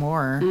a lot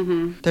more.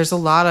 Mm-hmm. There's a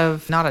lot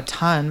of, not a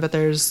ton, but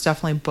there's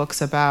definitely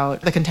books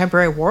about the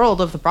contemporary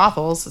world of the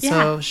brothels. Yeah.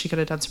 So she could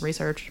have done some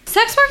research.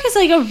 Sex work is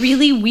like a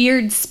really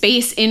weird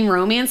space in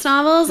romance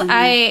novels.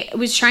 I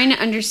was trying to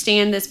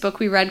understand this book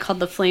we read called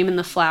The Flame and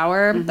the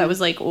Flower that was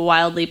like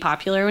wildly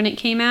popular when it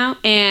came out.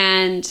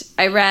 And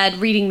I read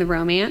Reading the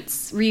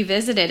Romance,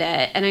 revisited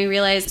it, and I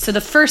realized so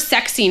the first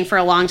sex scene for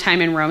a long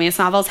time in romance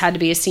novels had to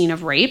be a scene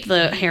of rape.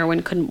 The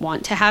heroine couldn't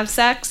want to have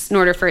sex in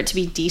order for it to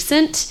be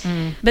decent.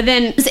 But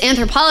then this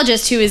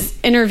anthropologist who was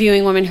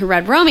interviewing women who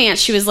read romance,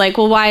 she was like,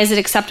 well, why is it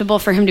acceptable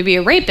for him to be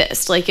a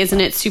rapist? Like, isn't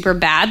it super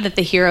bad that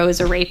the hero is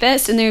a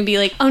rapist? And they would be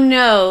like, oh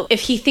no,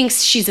 if he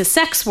thinks she's a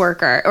sex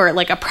worker or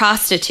like a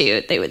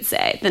prostitute, they would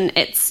say, then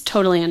it's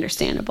totally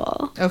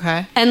understandable.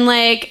 Okay. And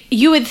like,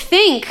 you would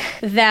think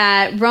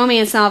that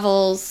romance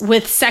novels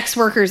with sex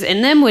workers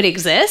in them would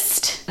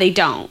exist. They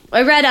don't.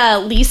 I read a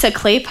Lisa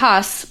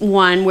Kleypas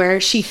one where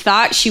she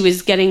thought she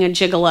was getting a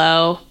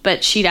gigolo,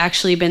 but she'd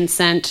actually been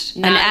sent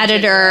Not an a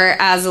editor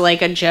as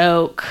like a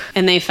joke,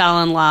 and they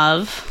fell in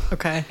love.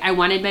 Okay. I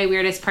wanted my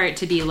weirdest part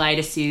to be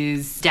Lyda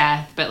Sue's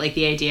death, but like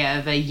the idea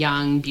of a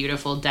young,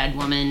 beautiful dead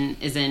woman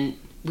isn't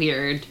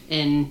weird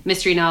in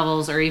mystery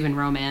novels or even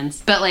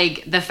romance. But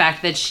like the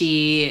fact that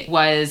she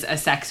was a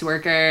sex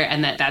worker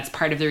and that's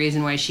part of the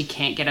reason why she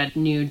can't get a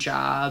new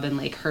job, and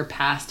like her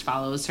past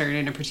follows her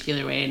in a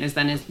particular way and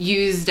is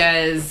used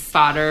as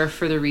fodder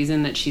for the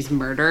reason that she's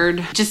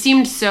murdered, just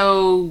seemed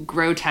so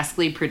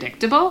grotesquely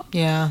predictable.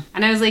 Yeah.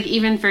 And I was like,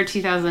 even for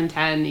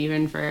 2010,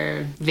 even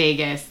for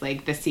Vegas,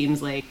 like this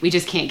seems like we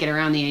just can't get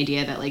around the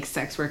idea that like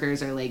sex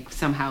workers are like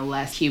somehow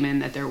less human,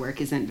 that their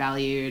work isn't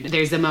valued.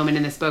 There's a moment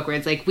in this book where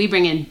it's like, we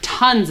bring in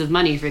tons of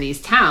money for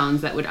these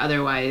towns that would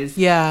otherwise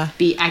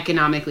be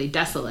economically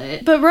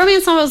desolate. But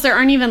romance novels, there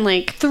aren't even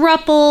like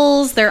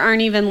thruples, there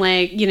aren't even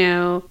like, you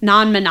know,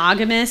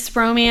 non-monogamous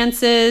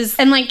romances.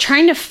 And like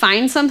trying to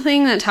find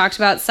something that talked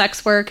about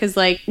sex work is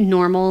like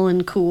normal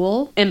and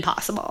cool,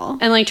 impossible.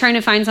 And like trying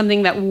to find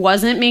something that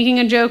wasn't making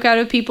a joke out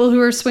of people who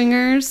are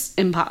swingers,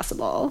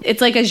 impossible.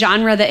 It's like a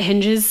genre that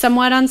hinges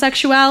somewhat on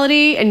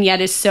sexuality and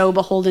yet is so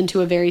beholden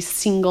to a very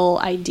single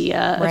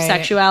idea of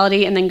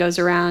sexuality, and then goes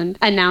around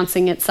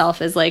announcing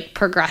itself as like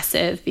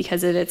progressive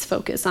because of its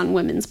focus on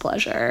women's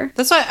pleasure.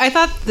 That's why I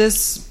thought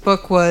this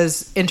book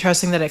was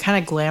interesting, that it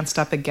kind of glanced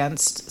up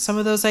against some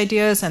of those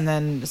ideas and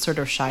then sort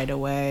of shied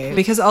away.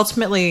 Because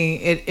ultimately,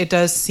 it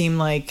does seem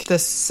like the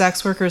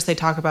sex workers they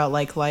talk about,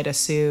 like Lyda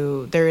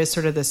Sue, there is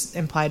sort of this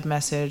implied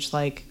message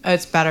like,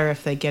 it's better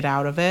if they get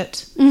out of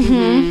it.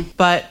 Mm-hmm.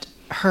 But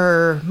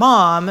her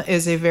mom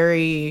is a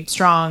very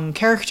strong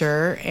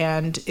character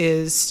and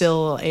is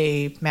still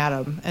a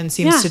madam and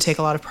seems to take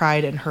a lot of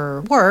pride in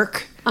her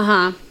work.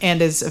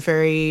 And is a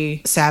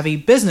very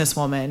savvy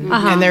businesswoman.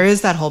 And there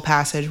is that whole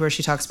passage where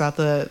she talks about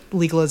the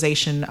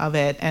legalization of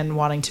it and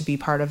wanting to be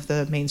part of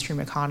the mainstream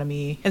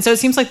economy. And so it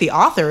seems like the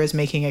author is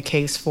making a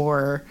case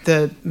for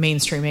the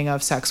mainstreaming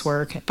of sex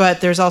work.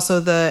 But there's also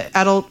the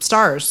adult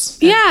stars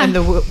and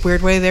the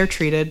weird way they're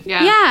treated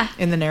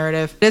in the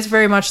narrative. It's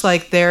very much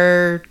like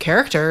their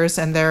characters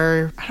and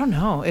their, I don't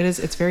know,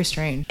 it's very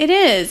strange. It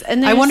is.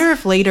 And I wonder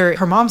if later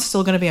her mom's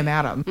still going to be a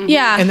madam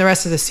in the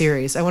rest of the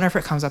series. I wonder if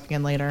it comes up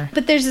again later.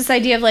 But there's this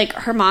idea of like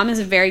her mom is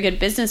a very good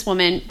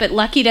businesswoman, but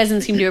Lucky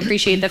doesn't seem to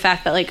appreciate the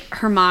fact that like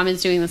her mom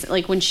is doing this,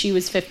 like when she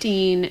was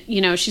 15, you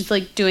know, she's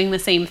like doing the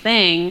same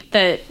thing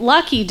that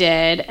Lucky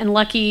did, and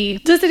Lucky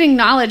doesn't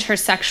acknowledge her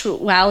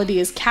sexuality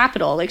as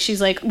capital. Like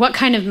she's like, what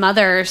kind of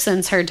mother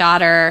sends her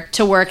daughter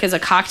to work as a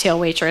cocktail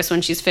waitress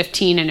when she's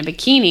 15 in a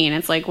bikini? And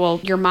it's like, well,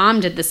 your mom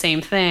did the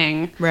same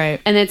thing.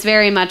 Right. And it's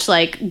very much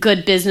like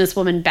good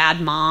businesswoman, bad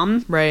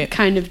mom. Right.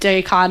 Kind of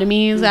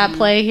dichotomies at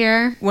play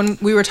here. When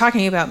we were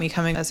talking about me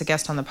coming as a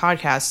guest on the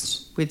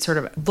podcast, we'd sort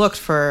of looked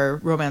for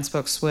romance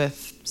books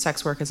with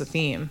sex work as a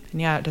theme.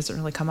 And it doesn't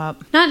really come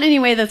up. Not in any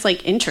way that's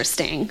like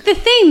interesting. The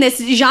thing, this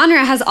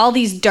genre has all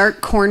these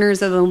dark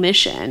corners of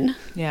omission.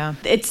 Yeah.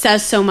 It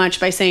says so much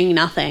by saying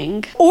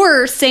nothing.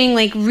 Or saying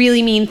like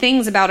really mean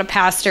things about a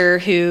pastor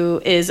who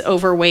is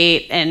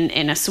overweight and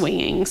in a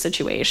swinging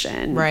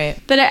situation. Right.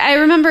 But I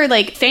remember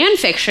like fan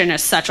fiction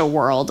is such a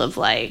world of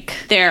like,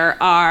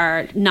 there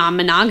are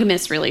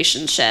non-monogamous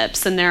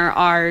relationships and there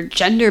are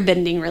gender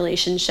bending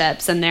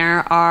relationships and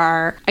there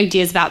are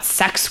ideas about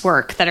sex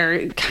work that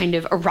are kind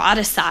of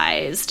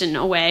eroticized in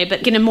a way,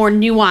 but in a more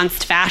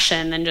nuanced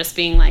fashion than just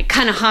being like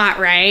kind of hot,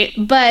 right?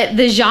 But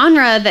the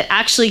genre that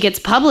actually gets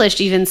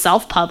published, even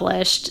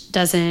self-published,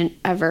 doesn't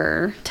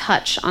ever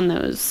touch on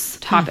those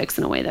topics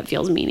in a way that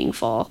feels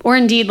meaningful or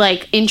indeed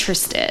like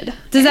interested.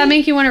 Does that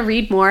make you want to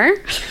read more?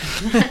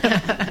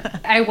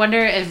 I wonder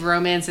if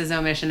romance's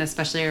omission,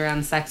 especially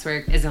around sex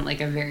work, isn't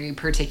like a very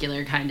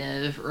particular kind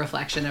of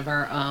reflection of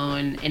our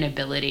own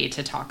inability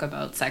to talk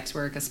about sex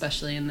work,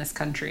 especially in this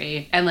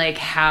country, and like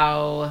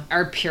how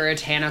our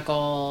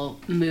puritanical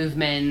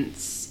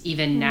movements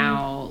even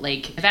now,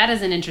 like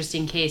Nevada's an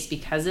interesting case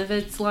because of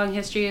its long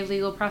history of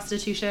legal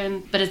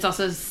prostitution, but it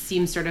also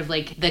seems sort of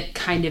like the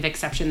kind of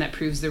exception that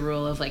proves the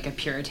rule of like a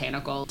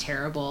puritanical,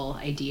 terrible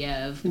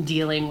idea of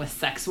dealing with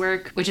sex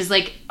work, which is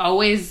like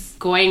always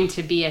going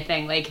to be a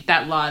thing. Like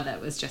that law that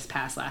was just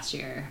passed last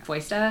year,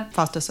 FOSTA?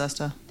 FOSTA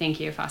SESTA. Thank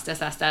you, FOSTA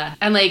SESTA.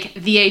 And like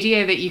the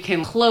idea that you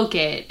can cloak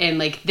it and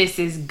like this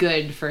is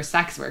good for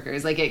sex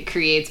workers, like it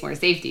creates more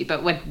safety,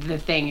 but what the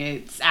thing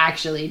it's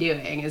actually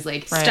doing is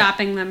like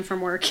stopping them from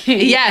working.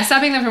 Yeah,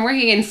 stopping them from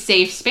working in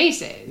safe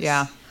spaces.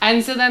 Yeah.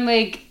 And so then,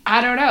 like,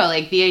 I don't know,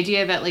 like, the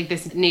idea that, like,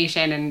 this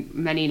nation and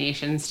many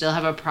nations still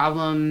have a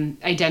problem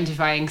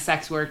identifying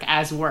sex work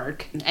as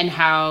work and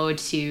how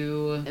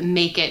to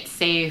make it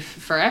safe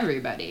for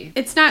everybody.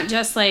 It's not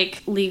just,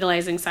 like,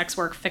 legalizing sex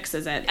work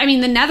fixes it. I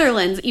mean, the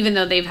Netherlands, even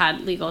though they've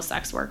had legal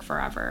sex work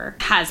forever,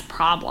 has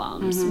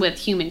problems with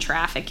human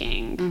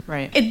trafficking.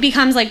 Right. It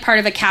becomes, like, part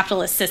of a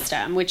capitalist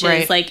system, which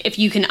is, like, if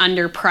you can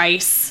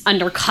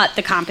undercut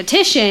the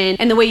competition,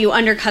 and the way you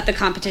undercut the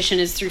competition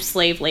is through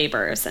slave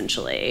labor,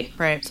 essentially.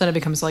 Right. So then it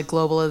becomes times, like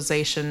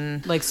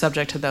globalization, like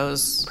subject to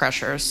those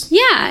pressures.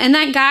 Yeah, and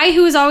that guy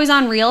who was always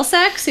on Real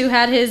Sex, who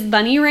had his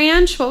bunny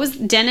ranch, what was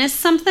Dennis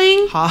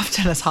something?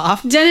 Dennis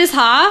Hoff. Dennis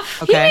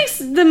Hoff. Okay. He makes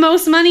the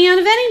most money out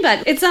of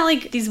anybody. It's not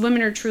like these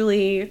women are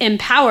truly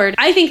empowered.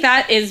 I think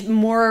that is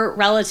more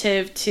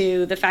relative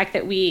to the fact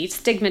that we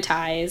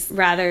stigmatize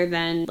rather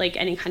than like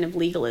any kind of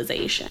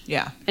legalization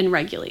Yeah. and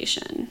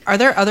regulation. Are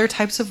there other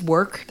types of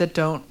work that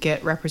don't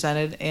get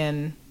represented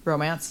in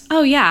romance?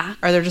 Oh, yeah.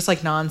 Are there just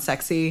like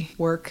non-sexy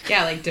work?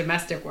 Yeah, like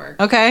domestic work.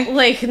 Okay.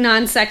 Like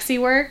non-sexy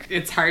work.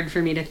 It's hard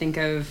for me to think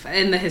of.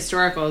 In the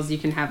historicals, you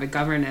can have a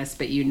governess,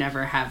 but you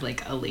never have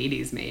like a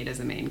lady's maid as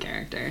a main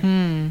character.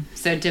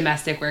 So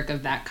domestic work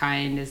of that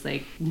kind is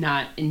like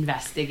not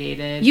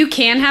investigated. You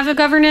can have a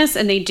governess,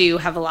 and they do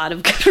have a lot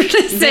of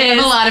governesses. They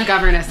have a lot of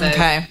governesses.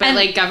 Okay. But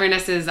like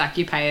governesses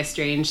occupy a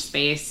strange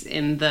space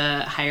in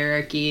the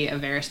hierarchy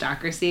of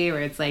aristocracy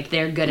where it's like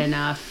they're good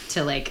enough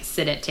to like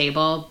sit at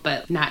table,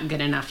 but not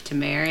good enough to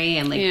marry.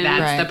 And like Yeah.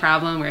 that's Right. the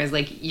problem. Whereas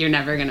like you're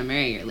never going to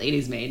marry your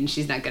lady's maid and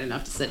she's not good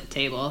enough to sit at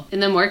table. In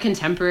the more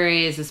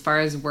contemporaries, as far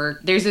as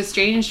work, there's a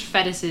strange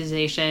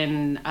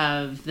fetishization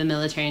of the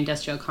military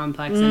industrial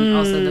complex and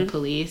also the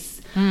police.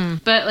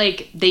 But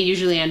like they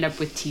usually end up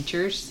with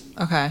teachers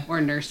Okay. or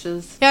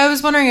nurses. Yeah, I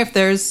was wondering if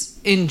there's,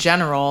 in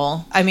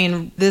general, I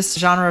mean, this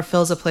genre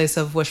fills a place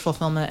of wish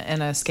fulfillment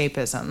and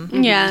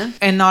escapism. Yeah.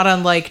 And not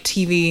unlike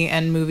TV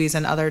and movies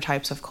and other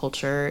types of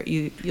culture,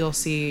 you'll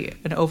see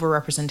an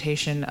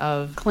overrepresentation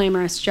of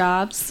Glamorous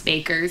jobs.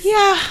 Bakers.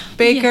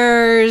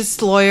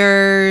 bakers,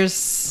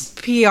 lawyers,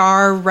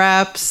 PR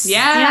reps.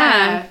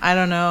 Yeah. I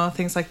don't know,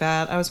 things like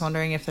that. I was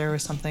wondering if there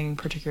was something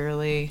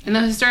particularly. In the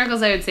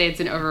historicals, I would say it's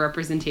an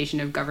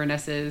overrepresentation of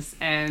governesses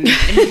and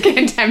in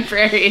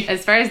contemporary.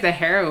 As far as the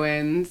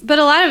heroines, But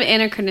a lot of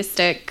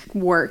anachronistic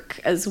work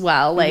as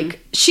well. Like,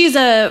 she's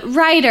a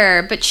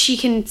writer, but she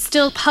can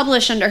still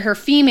publish under her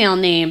female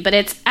name, but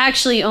it's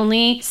actually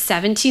only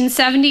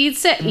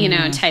 1776, you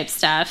know, type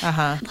stuff.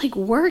 Uh-huh. Like,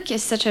 work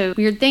is such a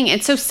weird thing.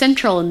 It's so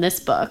central in this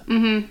book.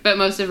 but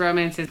most of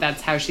romances,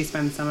 that's how she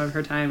spends some of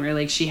her time. Or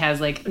like she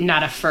has like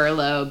not a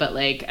furlough, but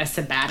like a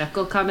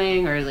sabbatical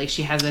coming, or like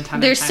she has a ton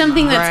There's of time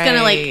something off that's going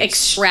to, like, Right.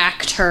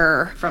 extract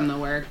her from the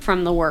work.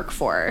 from the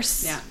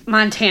workforce. Yeah.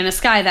 Montana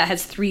Sky, that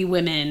has 3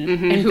 women,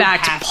 in who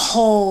fact, have-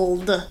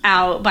 pulled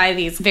out by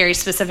these very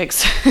specific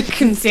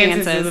Circumstances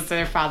circumstances. of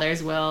their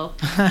father's will.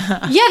 Yeah,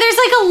 there's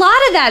like a lot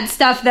of that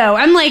stuff, though.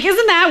 I'm like,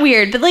 isn't that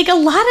weird? But like a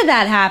lot of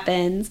that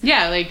happens.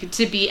 Yeah, like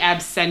to be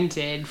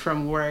absented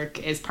from work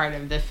is part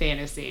of the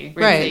fantasy.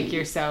 Where Right. it's like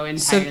you're so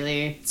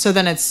entirely. So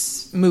then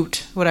it's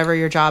moot. Whatever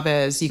your job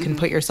is, you can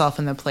put yourself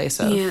in the place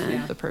of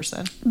Yeah. the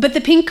person. But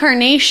the Pink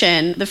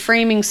Carnation, the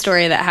framing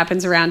story that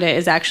happens around it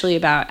is actually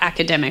about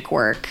academic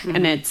work.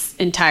 And it's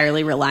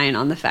entirely reliant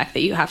on the fact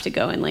that you have to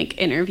go and like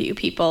interview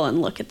people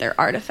and look at their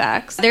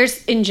artifacts.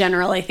 There's, in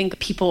general, I think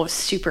people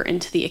super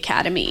into the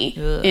academy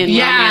in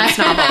Yeah. romance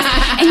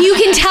novels. And you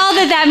can tell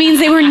that that means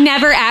they were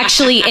never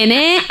actually in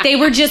it. They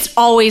were just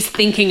always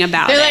thinking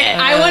about They're it. like,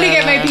 I want to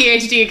get my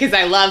PhD because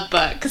I love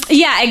books.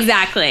 Yeah,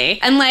 exactly.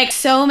 And like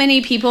so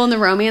many people in the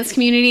romance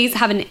communities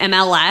have an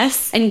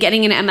MLS, and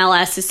getting an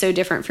MLS is so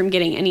different from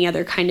getting any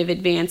other kind of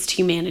advanced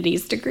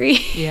humanities degree.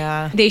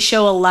 Yeah. They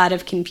show a lot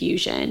of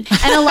confusion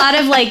and a lot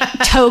of like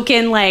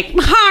token, like,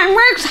 hard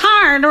works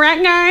hard,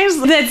 right, guys?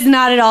 That's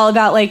not at all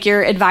about like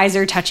your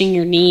advisor touching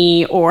your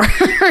knee or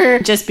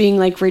just being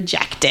like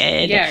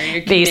rejected Yeah, or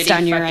your based committee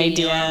on your fucking ideas.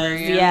 you over,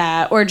 yeah.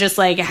 Yeah, or just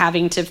like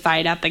having to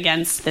fight up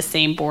against the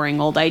same boring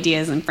old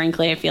ideas. And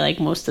frankly, I feel like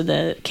most of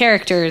the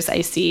characters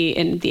I see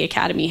in the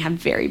academy have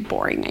very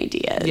boring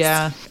ideas.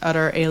 Yeah.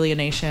 Utter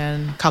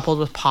alienation coupled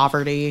with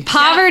poverty.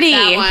 Poverty, Yeah,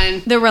 that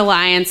one. the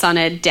reliance on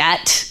a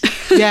debt.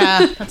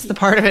 Yeah. That's the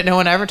part of it no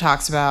one ever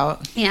talks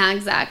about. Yeah,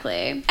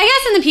 exactly. I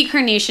guess in the Pink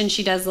Carnation,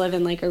 she does live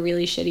in like a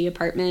really shitty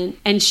apartment.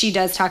 And she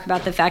does talk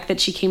about the fact that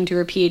she came to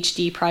her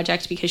PhD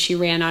project because she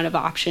ran out of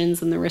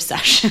options in the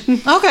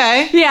recession.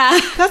 Okay. Yeah.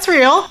 That's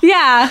real.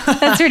 Yeah,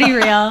 that's pretty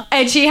real.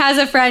 And she has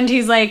a friend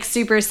who's like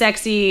super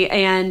sexy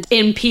and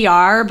in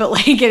PR, but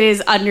like it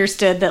is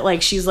understood that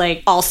like she's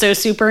like also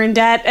super in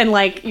debt and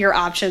like your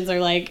options are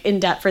like in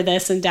debt for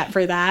this and debt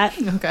for that.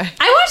 Okay. I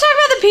want to talk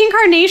about the Pink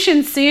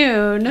Carnation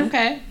soon.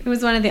 Okay. It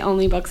was one of the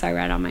only books I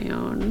read on my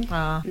own.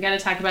 We got to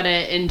talk about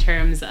it in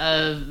terms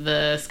of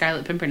the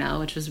Scarlet Pimpernel,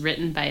 which was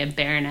written by a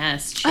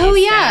baroness. Chase Oh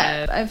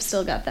yeah, Deb. I've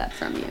still got that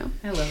from you.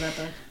 I love that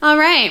book. All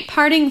right,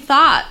 parting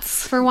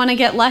thoughts for Wanna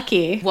Get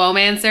Lucky.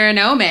 Womance or a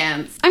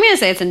no-mance? I'm gonna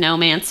say it's a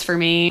no-mance for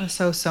me.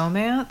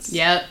 So-mance?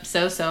 Yep,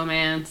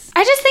 so-mance.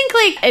 I just think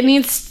like it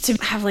needs to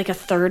have like a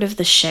third of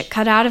the shit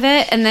cut out of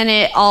it. And then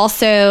it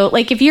also,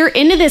 like, if you're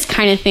into this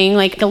kind of thing,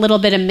 like a little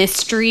bit of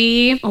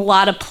mystery, a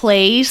lot of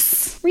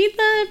place, read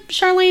the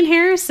Charlene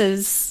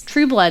Harris's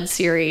True Blood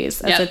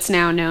series, as Yep. it's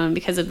now known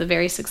because of the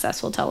very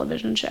successful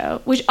television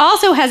show, which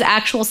also has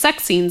actual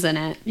sex scenes in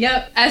it.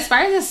 Yep. As far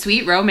as a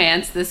sweet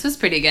romance, this was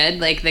pretty good.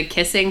 Like, the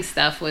kissing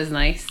stuff was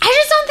nice. I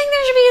just don't think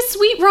there should be a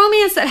sweet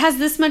romance that has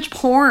this much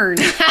porn.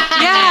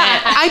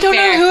 Yeah, I don't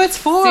know who it's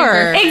for.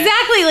 Super.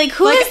 Exactly. Like,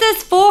 who is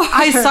this for?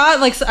 I saw it,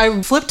 like,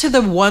 I flipped to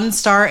the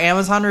 1-star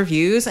Amazon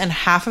reviews, and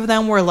half of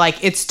them were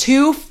like, it's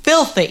too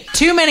filthy.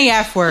 Too many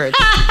F words.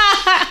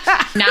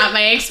 Not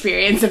my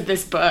experience of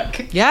this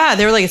book. Yeah,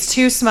 they were like, it's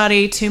too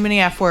smutty, too many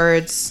F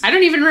words. I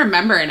don't even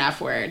remember an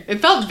F word. It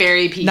felt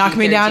very PG-13. Knock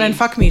me down and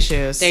fuck me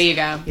shoes. There you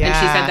go. And she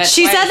Yeah. said that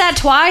She twice. said that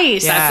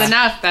twice. Yeah. That's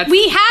enough.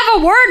 We have a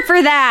word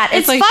for that.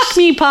 It's like- fuck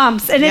me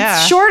pumps, and Yeah.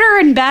 it's shorter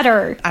and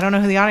better. I don't know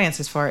who the audience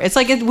is for. It's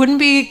like, it wouldn't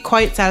be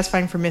quite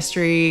satisfying for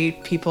mystery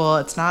people.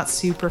 It's not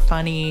super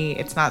funny.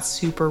 It's not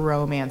super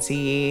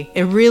romancy.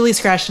 It really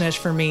scratched an itch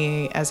for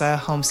me as a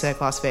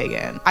homesick Las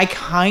Vegan. I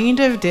kind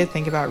of did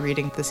think about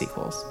reading the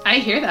sequels I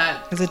hear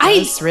that. because it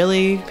does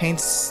really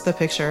paints the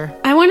picture.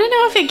 I want to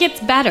know if it gets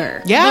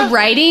better. Yeah. The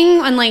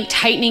writing and like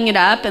tightening it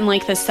up and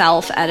like the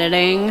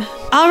self-editing.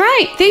 All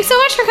right. Thanks so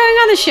much for coming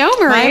on the show,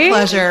 Marie. My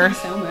pleasure.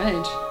 Thank you so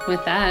much.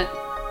 With that,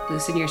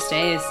 loosen your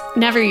stays.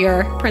 Never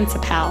your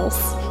principals.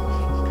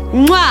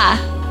 Mwah.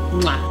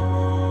 Mwah.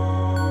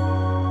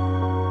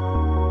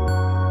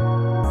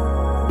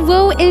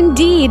 Whoa,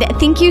 indeed.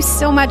 Thank you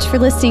so much for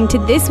listening to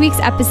this week's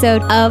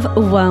episode of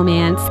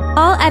Womance.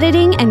 All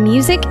editing and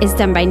music is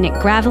done by Nick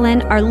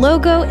Gravelin. Our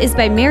logo is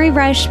by Mary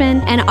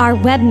Reichman, and our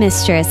web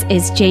mistress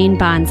is Jane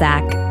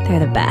Bonzak. They're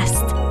the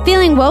best.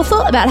 Feeling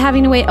woeful about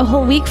having to wait a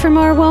whole week for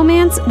more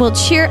Womance? Well,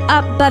 cheer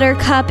up,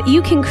 Buttercup.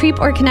 You can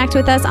creep or connect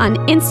with us on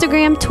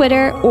Instagram,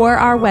 Twitter, or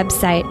our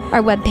website.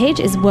 Our webpage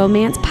is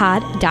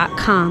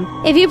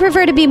womancepod.com. If you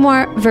prefer to be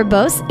more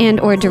verbose and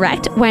or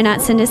direct, why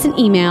not send us an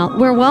email?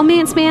 We're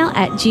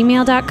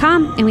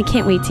womancemail@gmail.com, and we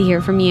can't wait to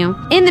hear from you.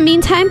 In the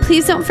meantime,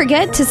 please don't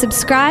forget to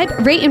subscribe,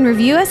 rate, and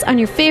review us on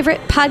your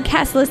favorite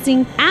podcast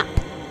listening app.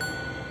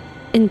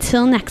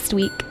 Until next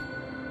week.